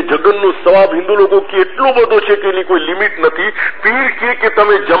એ જગનનો સવાબ હિન્દુ લોકો કે એટલો બધો છે કે એની કોઈ લિમિટ નથી પીર કે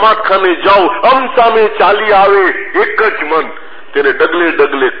તમે જમાતખાને જાઓ અમ સામે ચાલી આવે એક જ મન તેને ડગલે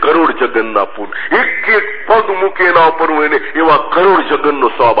ડગલે કરોડ જગનના પુન એક એક પગ મૂકે એના ઉપર હું એને એવા કરોડ જગનનો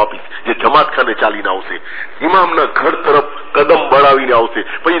સવાબ આપીશ જે જમાતખાને ચાલીને આવશે ઇમામના ઘર તરફ કદમ બળાવીને આવશે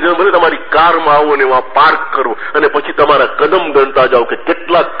પછી ભલે તમારી કારમાં આવો ને એમાં પાર્ક કરો અને પછી તમારા કદમ ગણતા જાઓ કે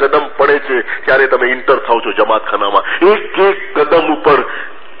કેટલા કદમ પડે છે ત્યારે તમે ઇન્ટર થાવ છો જમાતખાનામાં એક એક કદમ ઉપર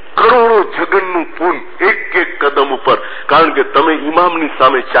કરોડો જગનનું પુન એક એક કદમ ઉપર કારણ કે તમે ઇમામની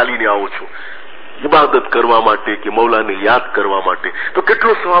સામે ચાલીને આવો છો इबादत करवा माटे के मौला ने याद करवा माटे तो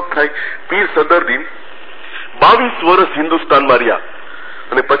કેટલો સવાબ થાય પીર સદરુદ્દીન 22 વર્ષ હિન્દુસ્તાનમાં રહ્યા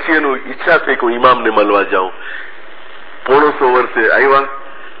અને પછી એનું ઈચ્છા થઈ કે હું ઇમામને મળવા જાઉં. 150 વર્ષે આવ્યા,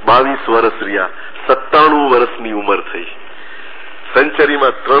 22 વર્ષ રહ્યા, 97 વર્ષની ઉંમર થઈ.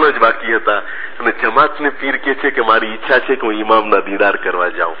 સેન્ચરીમાં 3 જ બાકી હતા અને જમાતને પીર કે છે કે મારી ઈચ્છા છે કે હું ઇમામના દીદાર કરવા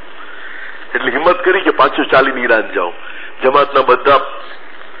જાઉં. એટલે હિંમત કરી કે પાછું ચાલીને ઈરાન જાઉં. જમાતના બધા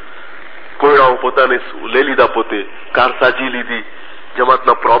કોયડાઓ પોતાને લઈ લીધા, પોતે કાર સાજી લીધી,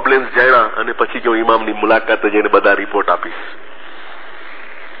 જમાતના પ્રોબ્લેમ્સ જાણ્યા અને પછી કે હું ઇમામની મુલાકાતે જઈને બધા રિપોર્ટ આપીશ.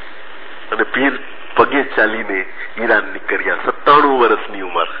 અને પીર પગે ચાલીને ઈરાન નીકળ્યા. 97 વર્ષની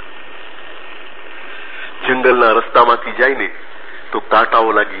ઉંમર. જંગલના રસ્તામાંથી જાય ને તો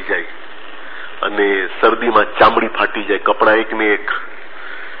કાંટાઓ લાગી જાય અને શરદીમાં ચામડી ફાટી જાય, કપડા એક ને એક,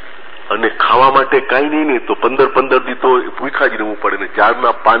 અને ખાવા માટે કઈ નહીં ને તો 15 દી તો ભૂખા જ રહેવું પડે ને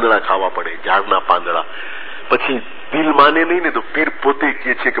ઝાડના પાંદડા ખાવા પડે, ઝાડના પાંદડા. પછી દિલ માને નહીં ને તો પીર પોતે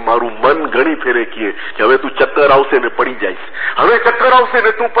કહે છે કે મારું મન ઘણી ફેરે કહે કે હવે તું ચક્કર આવશે ને પડી જઈશ, હવે ચક્કર આવશે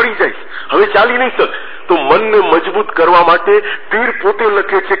ને તું પડી જઈશ, હવે ચાલી નહીં શક. તો મનને મજબૂત કરવા માટે પીર પોતે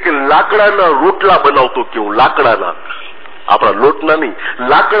લખે છે કે લાકડાના રોટલા બનાવતો કેવું, લાકડાના, આપણા લોટના નહીં,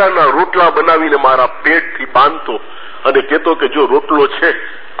 લાકડાના રોટલા બનાવીને મારા પેટથી બાંધતો અને કહેતો કે જો રોટલો છે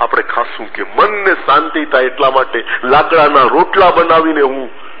આપણે ખાશું, કે મનને શાંતિ થાય એટલા માટે લાકડાના રોટલા બનાવીને હું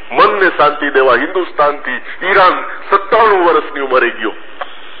મનને શાંતિ દેવા હિન્દુસ્તાનથી ઈરાન 97 વર્ષની ઉંમરે ગયો.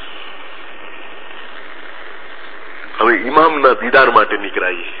 હવે ઇમામના દીદાર માટે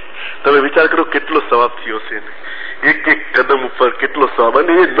નીકળાઈએ. તમે વિચાર કરો કેટલો સવાબ થયો છે, એક એક કદમ ઉપર કેટલો સવાબ.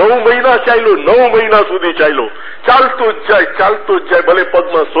 અને એ 9 મહિના ચાલ્યો, 9 મહિના સુધી ચાલ્યો, ચાલતો જ જાય, ચાલતો જ જાય, ભલે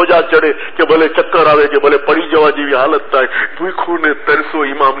પગમાં સોજા ચડે કે ભલે ચક્કર આવે કે ભલે પડી જવા જેવી હાલત થાય, ભૂખું ને તરસો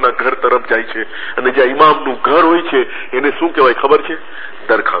ઇમામના ઘર તરફ જાય છે. અને જ્યાં ઇમામનું ઘર હોય છે એને શું કહેવાય ખબર છે?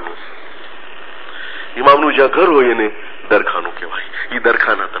 દરખાનું. ઇમામનું જ્યાં ઘર હોય એને દરખાનું કહેવાય. એ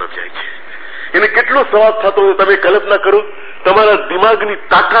દરખાના તરફ જાય છે. એને કેટલો સવાબ થતો હોય તમે કલ્પના કરો. તમારા દિમાગની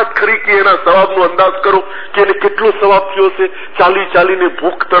તાકાત ખરી કે એના સવાબનો અંદાજ કરો કે એને કેટલો સવાબ થયો છે. ચાલી ચાલીને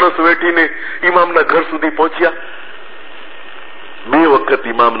ભૂખ તરસ વેઠીને ઇમામના ઘર સુધી પહોંચ્યા. 2 વખત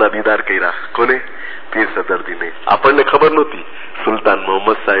ઇમામના દીદાર કર્યા. કોને? પીર સદરદીને. આપણને ખબર નહોતી. સુલતાન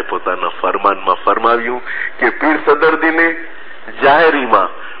મોહમ્મદ સાહેબ પોતાના ફરમાનમાં ફરમાવ્યું કે પીર સદરદીને જાહેરીમાં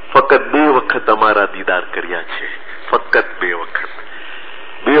ફક્ત 2 વખત અમારા દીદાર કર્યા છે, ફક્ત 2 વખત.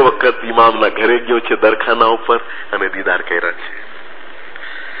 2 વખત ઇમામના ઘરે ગયો છે દરખાના ઉપર અને દીદાર કર્યા છે.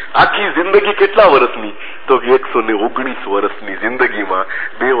 આખી જિંદગી કેટલા વર્ષની? તો 119 વર્ષની જિંદગીમાં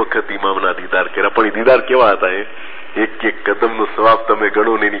 2 વખત ઇમામના દીદાર કર્યા. પણ એ દીદાર કેવા હતા? એક એક કદમનો સવાબ તમે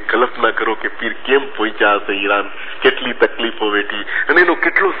ગણો ને એની કલ્પના કરો કે પીર કેમ પહોંચ્યા હશે ઈરાન, કેટલી તકલીફો વેઠી અને એનો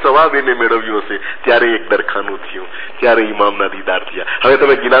કેટલો સવાબ એને મેળવ્યો હશે. ત્યારે એક દરખાનું થયું, ત્યારે ઇમામના દીદાર થયા. હવે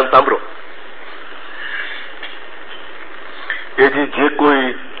તમે જ્ઞાન સાંભળો. એજી જે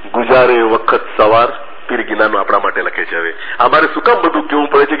કોઈ ગુજારે વખત સવાર, પીર જ્ઞાન આપણા માટે લખે છે. હવે અમારે શું કામ બધું કેવું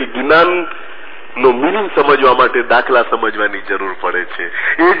પડે છે કે જ્ઞાન નો મીનિંગ સમજવા માટે દાખલા સમજવાની જરૂર પડે છે.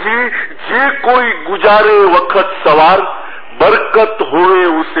 એજી જે કોઈ ગુજારે વખત સવાર, બરકત હોવે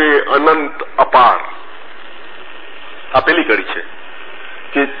ઉસે અનંત અપાર. આ પેલી કડી છે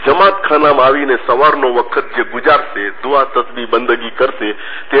કે જમાતખાનામાં આવીને સવારનો વખત જે ગુજારશે, દુઆ તસ્બીહ બંદગી કરશે,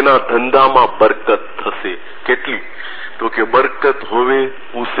 તેના ધંધામાં બરકત થશે. કેટલી? તો કે બરકત હોવે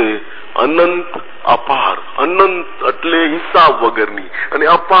ઉસે અનંત અપાર. અનંત એટલે હિસાબ વગરની અને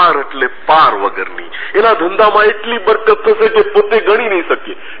અપાર એટલે પાર વગરની. એના ધંધામાં એટલી બરકત થશે કે પોતે ગણી નહીં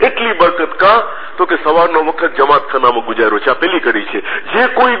શકે એટલી બરકત. કા? તો કે સવારનો વખત જમાતખાનામાં ગુજાર્યો છે. આ પેલી કરી છે. જે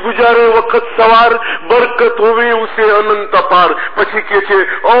કોઈ ગુજારે વખત સવાર, બરકત હોવે ઉસે અનંત અપાર. પછી કે છે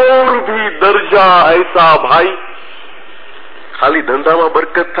ઓર ભી દરજા ऐसा ભાઈ. ખાલી ધંધામાં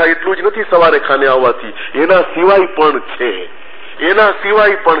બરકત થાય એટલું જ નથી સવારે ખાને આવવાથી, એના સિવાય પણ છે, એના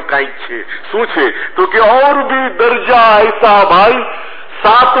સિવાય પણ કઈક છે. શું છે? તો કે ઓર ભી દરજા ऐसा ભાઈ,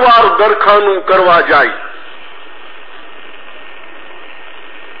 7 વાર દરખાનું કરવા જાય.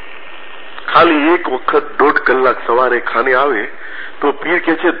 ખાલી એક વખત 1.5 કલાક સવારે ખાને આવે તો પીર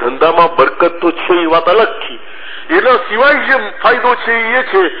કે છે ધંધામાં બરકત તો છે, એ વાત અલગ છે. એના સિવાય જે ફાયદો છે એ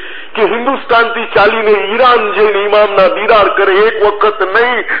છે કે હિન્દુસ્તાનથી ચાલીને ઈરાન જઈને ઇમામના દીદાર કરે. એક વખત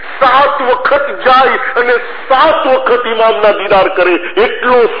નહીં, 7 વખત જાય અને 7 વખત ઇમામના દીદાર કરે.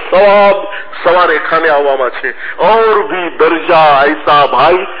 એટલો સવાબ સવારે ખાને આવવામાં છે. ઓર ભી દરજા ऐसा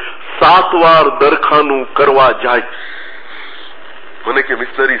ભાઈ, 7 વાર દરખાનું કરવા જાય. મને કે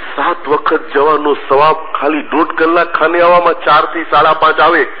મિસ્ટરી 7 વખત જવાનો સવાબ ખાલી 1.5 કલાક ખાને આવવામાં, 4 થી 5:30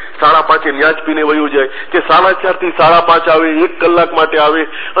 આવે, 5:30 ન્યાજ પીને વયો જાય, કે 4:30 થી 5:30 આવે, 1 કલાક માટે આવે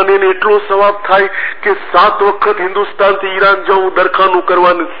અને એને એટલો સવાબ થાય કે 7 વખત હિન્દુસ્તાનથી ઈરાન જવું દરખાનું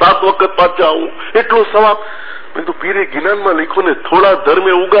કરવાનું, 7 વખત પાછા આવું, એટલો સવાબ. મેં તો પીરે જ્ઞાનમાં લખ્યું ને થોડા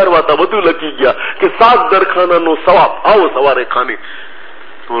ધર્મે ઉગારવાતા બધું લખી ગયા કે 7 દરખાનાનો સવાબ. આવો સવારે ખાની.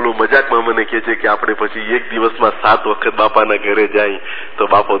 તો ઓલો મજાકમાં મને કહે છે કે આપણે પછી એક દિવસમાં 7 વખત બાપાના ઘરે જાય તો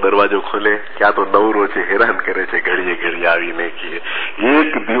બાપો દરવાજો ખોલે કે આ તો નવરો છે, હેરાન કરે છે, ઘડીએ ઘડીએ આવીને કે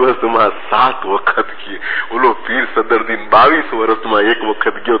એક દિવસમાં 7 વખત કે ઓલો પીર સદરદીન 22 વર્ષમાં એક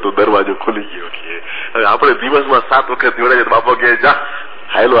વખત ગયો તો દરવાજો ખુલી ગયો કે હવે આપણે દિવસમાં 7 વખત જોડાય બાપો કહે જા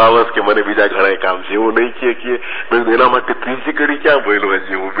હાયલો આવસ કે મને બીજા ઘણા કામ છે એવું નહીં કે મેં એના માટે ત્રીજી કડી ક્યાં બોલ્યો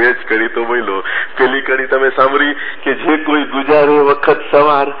હજી હું 2 જ કડી તો બોલ્યો. પેલી કડી તમે સાંભળી કે જે કોઈ ગુજારે વખત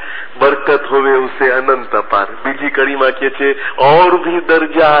સવાર બરકત હોવે ઉસે અનંત અપાર. બીજી કડીમાં કે છે ઓર ભી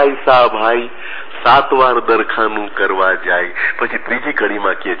દરજા ऐसा ભાઈ 7 વાર દરખાનું કરવા જાય. પછી ત્રીજી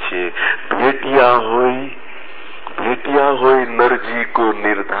કડીમાં કે છે भेटिया होय नरजी को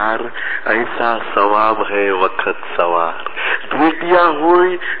निर्धार ऐसा सवाब है वक्त सवार. भेटिया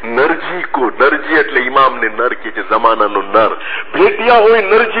होय नरजी को, नरजी એટલે ઇમામ ને નર કે છે જમાનાનો નર. ભેટિયા હોય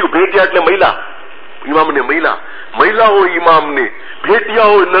નરજી, ભેટિયા એટલે મહિલા, ઇમામ ને મહિલા, મહિલા હોય ઇમામ ને. ભેટિયા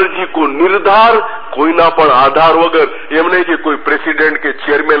હોય નરજી કો નિર્ધાર, કોઈના પણ આધાર વગર. એમ નહીં કે કોઈ પ્રેસિડેન્ટ કે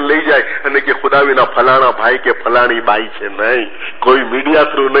ચેરમેન લઈ જાય અને કે ખુદાવીના ફલાણા ભાઈ કે ફલાણી બાઈ છે, નહીં. કોઈ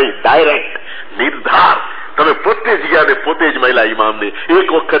મીડિયા થ્રુ નહીં, ડાયરેક્ટ નિર્ધાર. તમે પોતે જ ગયા ને પોતે જ મહિલા ઇમામ ને,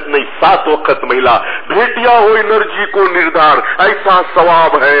 એક વખત નહીં 7 વખત મહિલા. ભેટિયા હોય નરજી કો નિર્ધાર ऐसा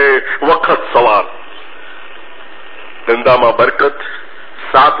સવાબ હૈ વખત સવાર. ધંધામાં બરકત,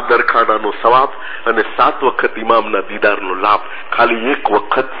 7 દરખાનાનો સવાબ અને 7 વખત ઇમામના દીદારનો લાભ ખાલી એક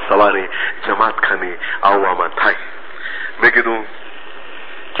વખત સવારે જમાતખાને આવવામાં થાય. મેં કીધું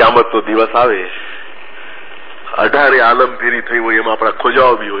ક્યામતનો દિવસ આવે, 18 આલમ ફેરી થઈ હોય, એમાં આપણા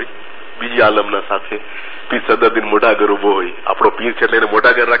ખોજાઓ બી હોય બીજી આલમના સાથે. પીર સદરદીન મોઢાગર ઉભો હોય, આપણો પીર છે એટલે એને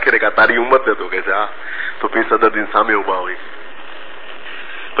મોઢાગર રાખે ને કે તારી ઉંમર છે તો કે છે હા, તો પીર સદરદીન સામે ઉભા હોય.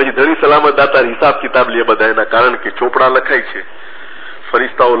 પછી ધણી સલામત દાતાર હિસાબ કિતાબ લે બધા એના, કારણ કે ચોપડા લખાય છે,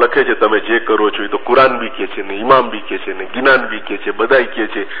 ફરિશ્તાઓ લખે છે તમે જે કરો છો. એ તો કુરાન બી કે છે ને ઇમામ બી કે છે ને જ્ઞાન બી કે છે, બધાય કે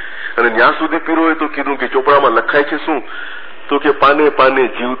છે. અને ત્યાં સુધી પીરોએ તો કીધું કે ચોપડામાં લખાય છે શું, તો કે પાને પાને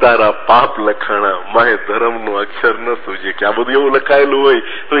જીવતારા પાપ લખાણા માહે ધર્મનો અક્ષર ન સૂજે. કે આ બધું એવું લખાયેલું હોય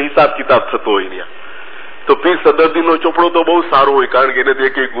તો હિસાબ કિતાબ થતો હોય ત્યાં. તો પીર સદરદીનનો ચોપડો તો બહુ સારો હોય, કારણ કે એને તો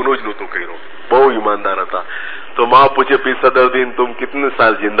એક ગુનો જ નહોતો કર્યો, બહુ ઈમાનદાર હતા. તો माँ पूछे पीर सदरदीन तुम कितने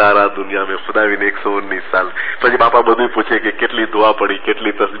साल जिंदा रहा दुनिया में, खुदावीने 119 साल. પછી બાપા બધું પૂછે કે કેટલી દુઆ પડી,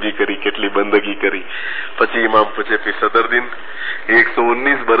 કેટલી તસ્બીહ કરી, કેટલી બંદગી કરી. પછી इमाम पूछे पीर सदरदीन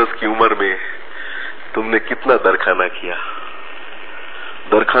 119 बरस की उम्र में तुमने कितना दरखाना किया,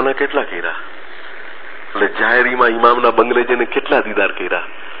 दरखाना કેટલા કર્યા? એટલે જાહેરીમાં ઇમામના બંગલે જઈને કેટલા દીદાર કર્યા?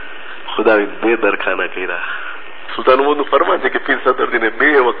 ખુદાવીને 2 દરખાના કર્યા. સુલતાન મોહમ્મદનું ફરમાન છે કે પીર સદરદીને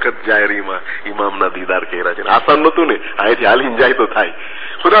 2 વખત જાહેરીમાં ઇમામના દીદાર કર્યા છે. આસાન નતું ને, અહીંથી હાલીને જાય તો થાય.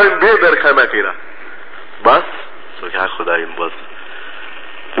 ખુદાવીને 2 દરખાના કર્યા. બસ તો ક્યાં ખુદાવીને બસ.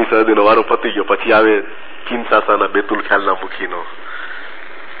 પીર સદરદીનો વારો પતી ગયો. પછી આવે કિનસાસાના બેતુલ ખ્યાલના મુખીનો.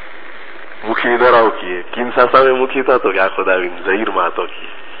 મુખી ધરાવ કીએ, કિનસાસા में मुखी था तो क्या खुदावीन जहीर में तो किए,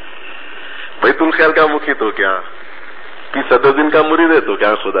 बैतुल ख्याल का मुखी तो क्या, पीर सदरदीन का मुरीद है तो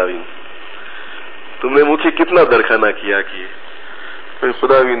क्या खुदावीन तुमने मुझे कितना दरखाना किया किए? तो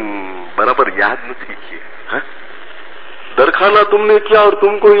खुदावीन बराबर याद नहीं किए. दरखाना तुमने किया और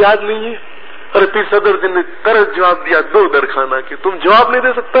तुमको याद नहीं है? अरे पीर सदरदीन ने तरत जवाब दिया 2 दरखाना किए. तुम जवाब नहीं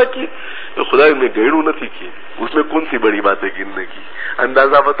दे सकता कि तो खुदावीन ने गैड़ू नहीं किए. उसमें कौन सी बड़ी बात है गिनने की?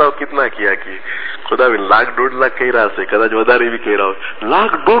 अंदाजा बताओ कितना किया कि खुदावीन 1 लाख 1.5 लाख कह रहा है, कदाच વધારે भी कह रहा हो. 1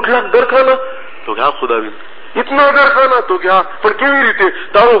 लाख 1.5 लाख दरखाना तो क्या खुदावीन इतना दरखाना तो क्या? पर કેવી રીતે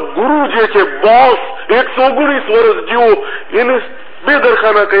તારો ગુરુ જે છે બોસ 119 વર્ષ જીવો એને 2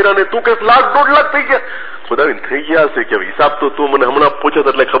 દરખાના કર્યા ને તું કે 1 લાખ 1.5 લાખ થઈ ગયા? ખુદાવીન થઈ ગયા છે કે હિસાબ તો તું મને હમણાં પૂછ્યો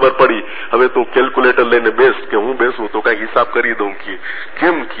એટલે ખબર પડી. હવે તું કેલ્ક્યુલેટર લઈને બેસ કે હું બેસું તો કઈ હિસાબ કરી દઉં કે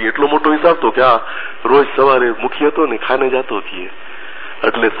કેમ કે એટલો મોટો હિસાબ તો ક્યાં? રોજ સવારે મુખી હતો ને ખાને જતો કે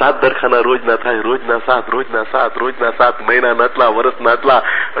એટલે 7 દરખાના રોજના થાય, રોજના 7, રોજના 7, રોજના 7, મહિનાના આટલા, વર્ષના આટલા.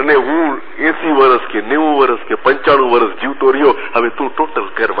 અને હું 80 વર્ષ કે 90 વર્ષ કે 95 વર્ષ જીવતો રહ્યો. હવે તું ટોટલ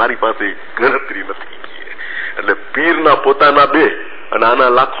કર, મારી પાસે ગણતરી નથી. એટલે પીરના પોતાના 2 અને આના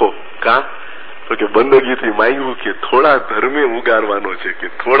લાખો. કા તો કે બંદગીથી માંગ્યું કે થોડા ધર્મે ઉગારવાનો છે, કે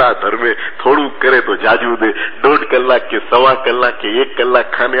થોડા ધર્મે થોડું કરે તો જાજુ દે. 1.5 કલાક કે 1.25 કલાક કે 1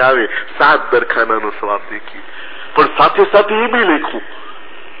 કલાક ખાને આવે 7 દરખાનાનો સવાબ દેખી. પણ સાથે સાથે એ બી લખ્યું,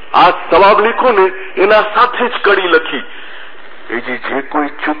 આ સવાબ લીખો ને એના સાથે જ કડી લખી એ જે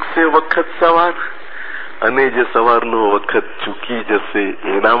કોઈ ચૂકશે વખત સવાર અને જે સવારનો વખત ચૂકી જશે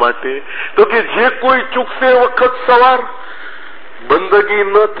એના માટે. તો કે જે કોઈ ચૂકશે વખત સવાર બંદગી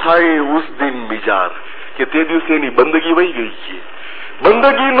ન થાય ઉસ દિન મિજાર, કે તે દિવસે એની બંદગી વહી ગઈ છે.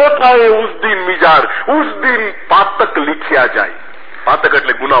 बंदगी न थाए उस दिन मिजार, उस दिन पातक लिखिया जाए, पातक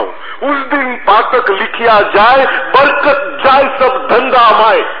એટલે ગુનાઓ, उस दिन पातक लिखिया जाए, बरकत जाए सब धंधा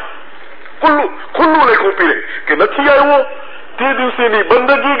माए। ખુલ્લું લેખું પીરે કે નથી આવ્યો તે દિવસેની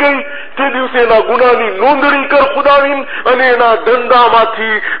બંદગી ગઈ, તે દિવસેના ગુનાની નોંધણી કર ખુદાવીન અને એના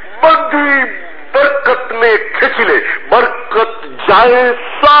ધંધામાંથી બધી બરકતને ખેંચી લે। બરકત જાય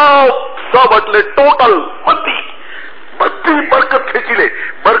સબ એટલે ટોટલ બધી બરકત ખેંચી લે,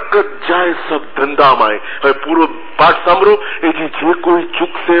 બરકત જાય સબ ધંધામાં। હવે પૂરો પાઠ સાંભળો। એ જે કોઈ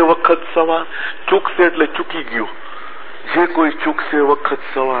ચૂકશે વખત સવાર, ચૂકશે એટલે ચૂકી ગયો, જે કોઈ ચૂકશે વખત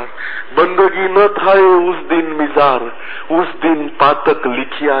સવાર, બંદગી ન થાય ઉસ દિન મિજાર, ઉસ દિન પાતક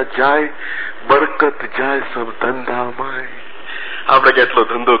लिखिया જાય, બરકત જાય સબ ધંધામાં। આપણે કેટલો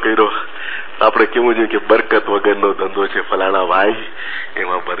ધંધો કર્યો, આપણે કેવું જોઈએ કે બરકત વગરનો ધંધો છે ફલાણા ભાઈ,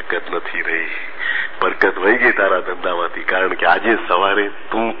 એમાં બરકત નથી રહી, બરકત વહી ગઈ તારા ધંધામાંથી, કારણ કે આજે સવારે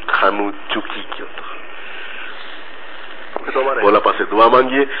તું ખાનું ચૂકી ગયો હતો। मौला पासे दुआ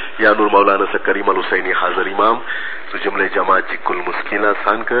मांगिए। या नूर मौलाना से करीम अल हुसैनी हाजिर इमाम, तो जुमले जमात जी कुल मुश्किल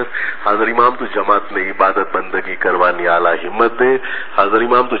आसान कर। हाजिर इमाम तो जमात में इबादत बंदगी करवानी आला हिम्मत दे। हाजिर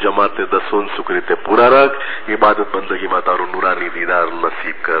इमाम तो जमात ते दसों सुकरीते पूरा रख, इबादत बंदगी में तारो नूरानी दीदार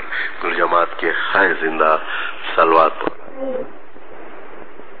नसीब कर। तो जमात के है जिंदा सलवात।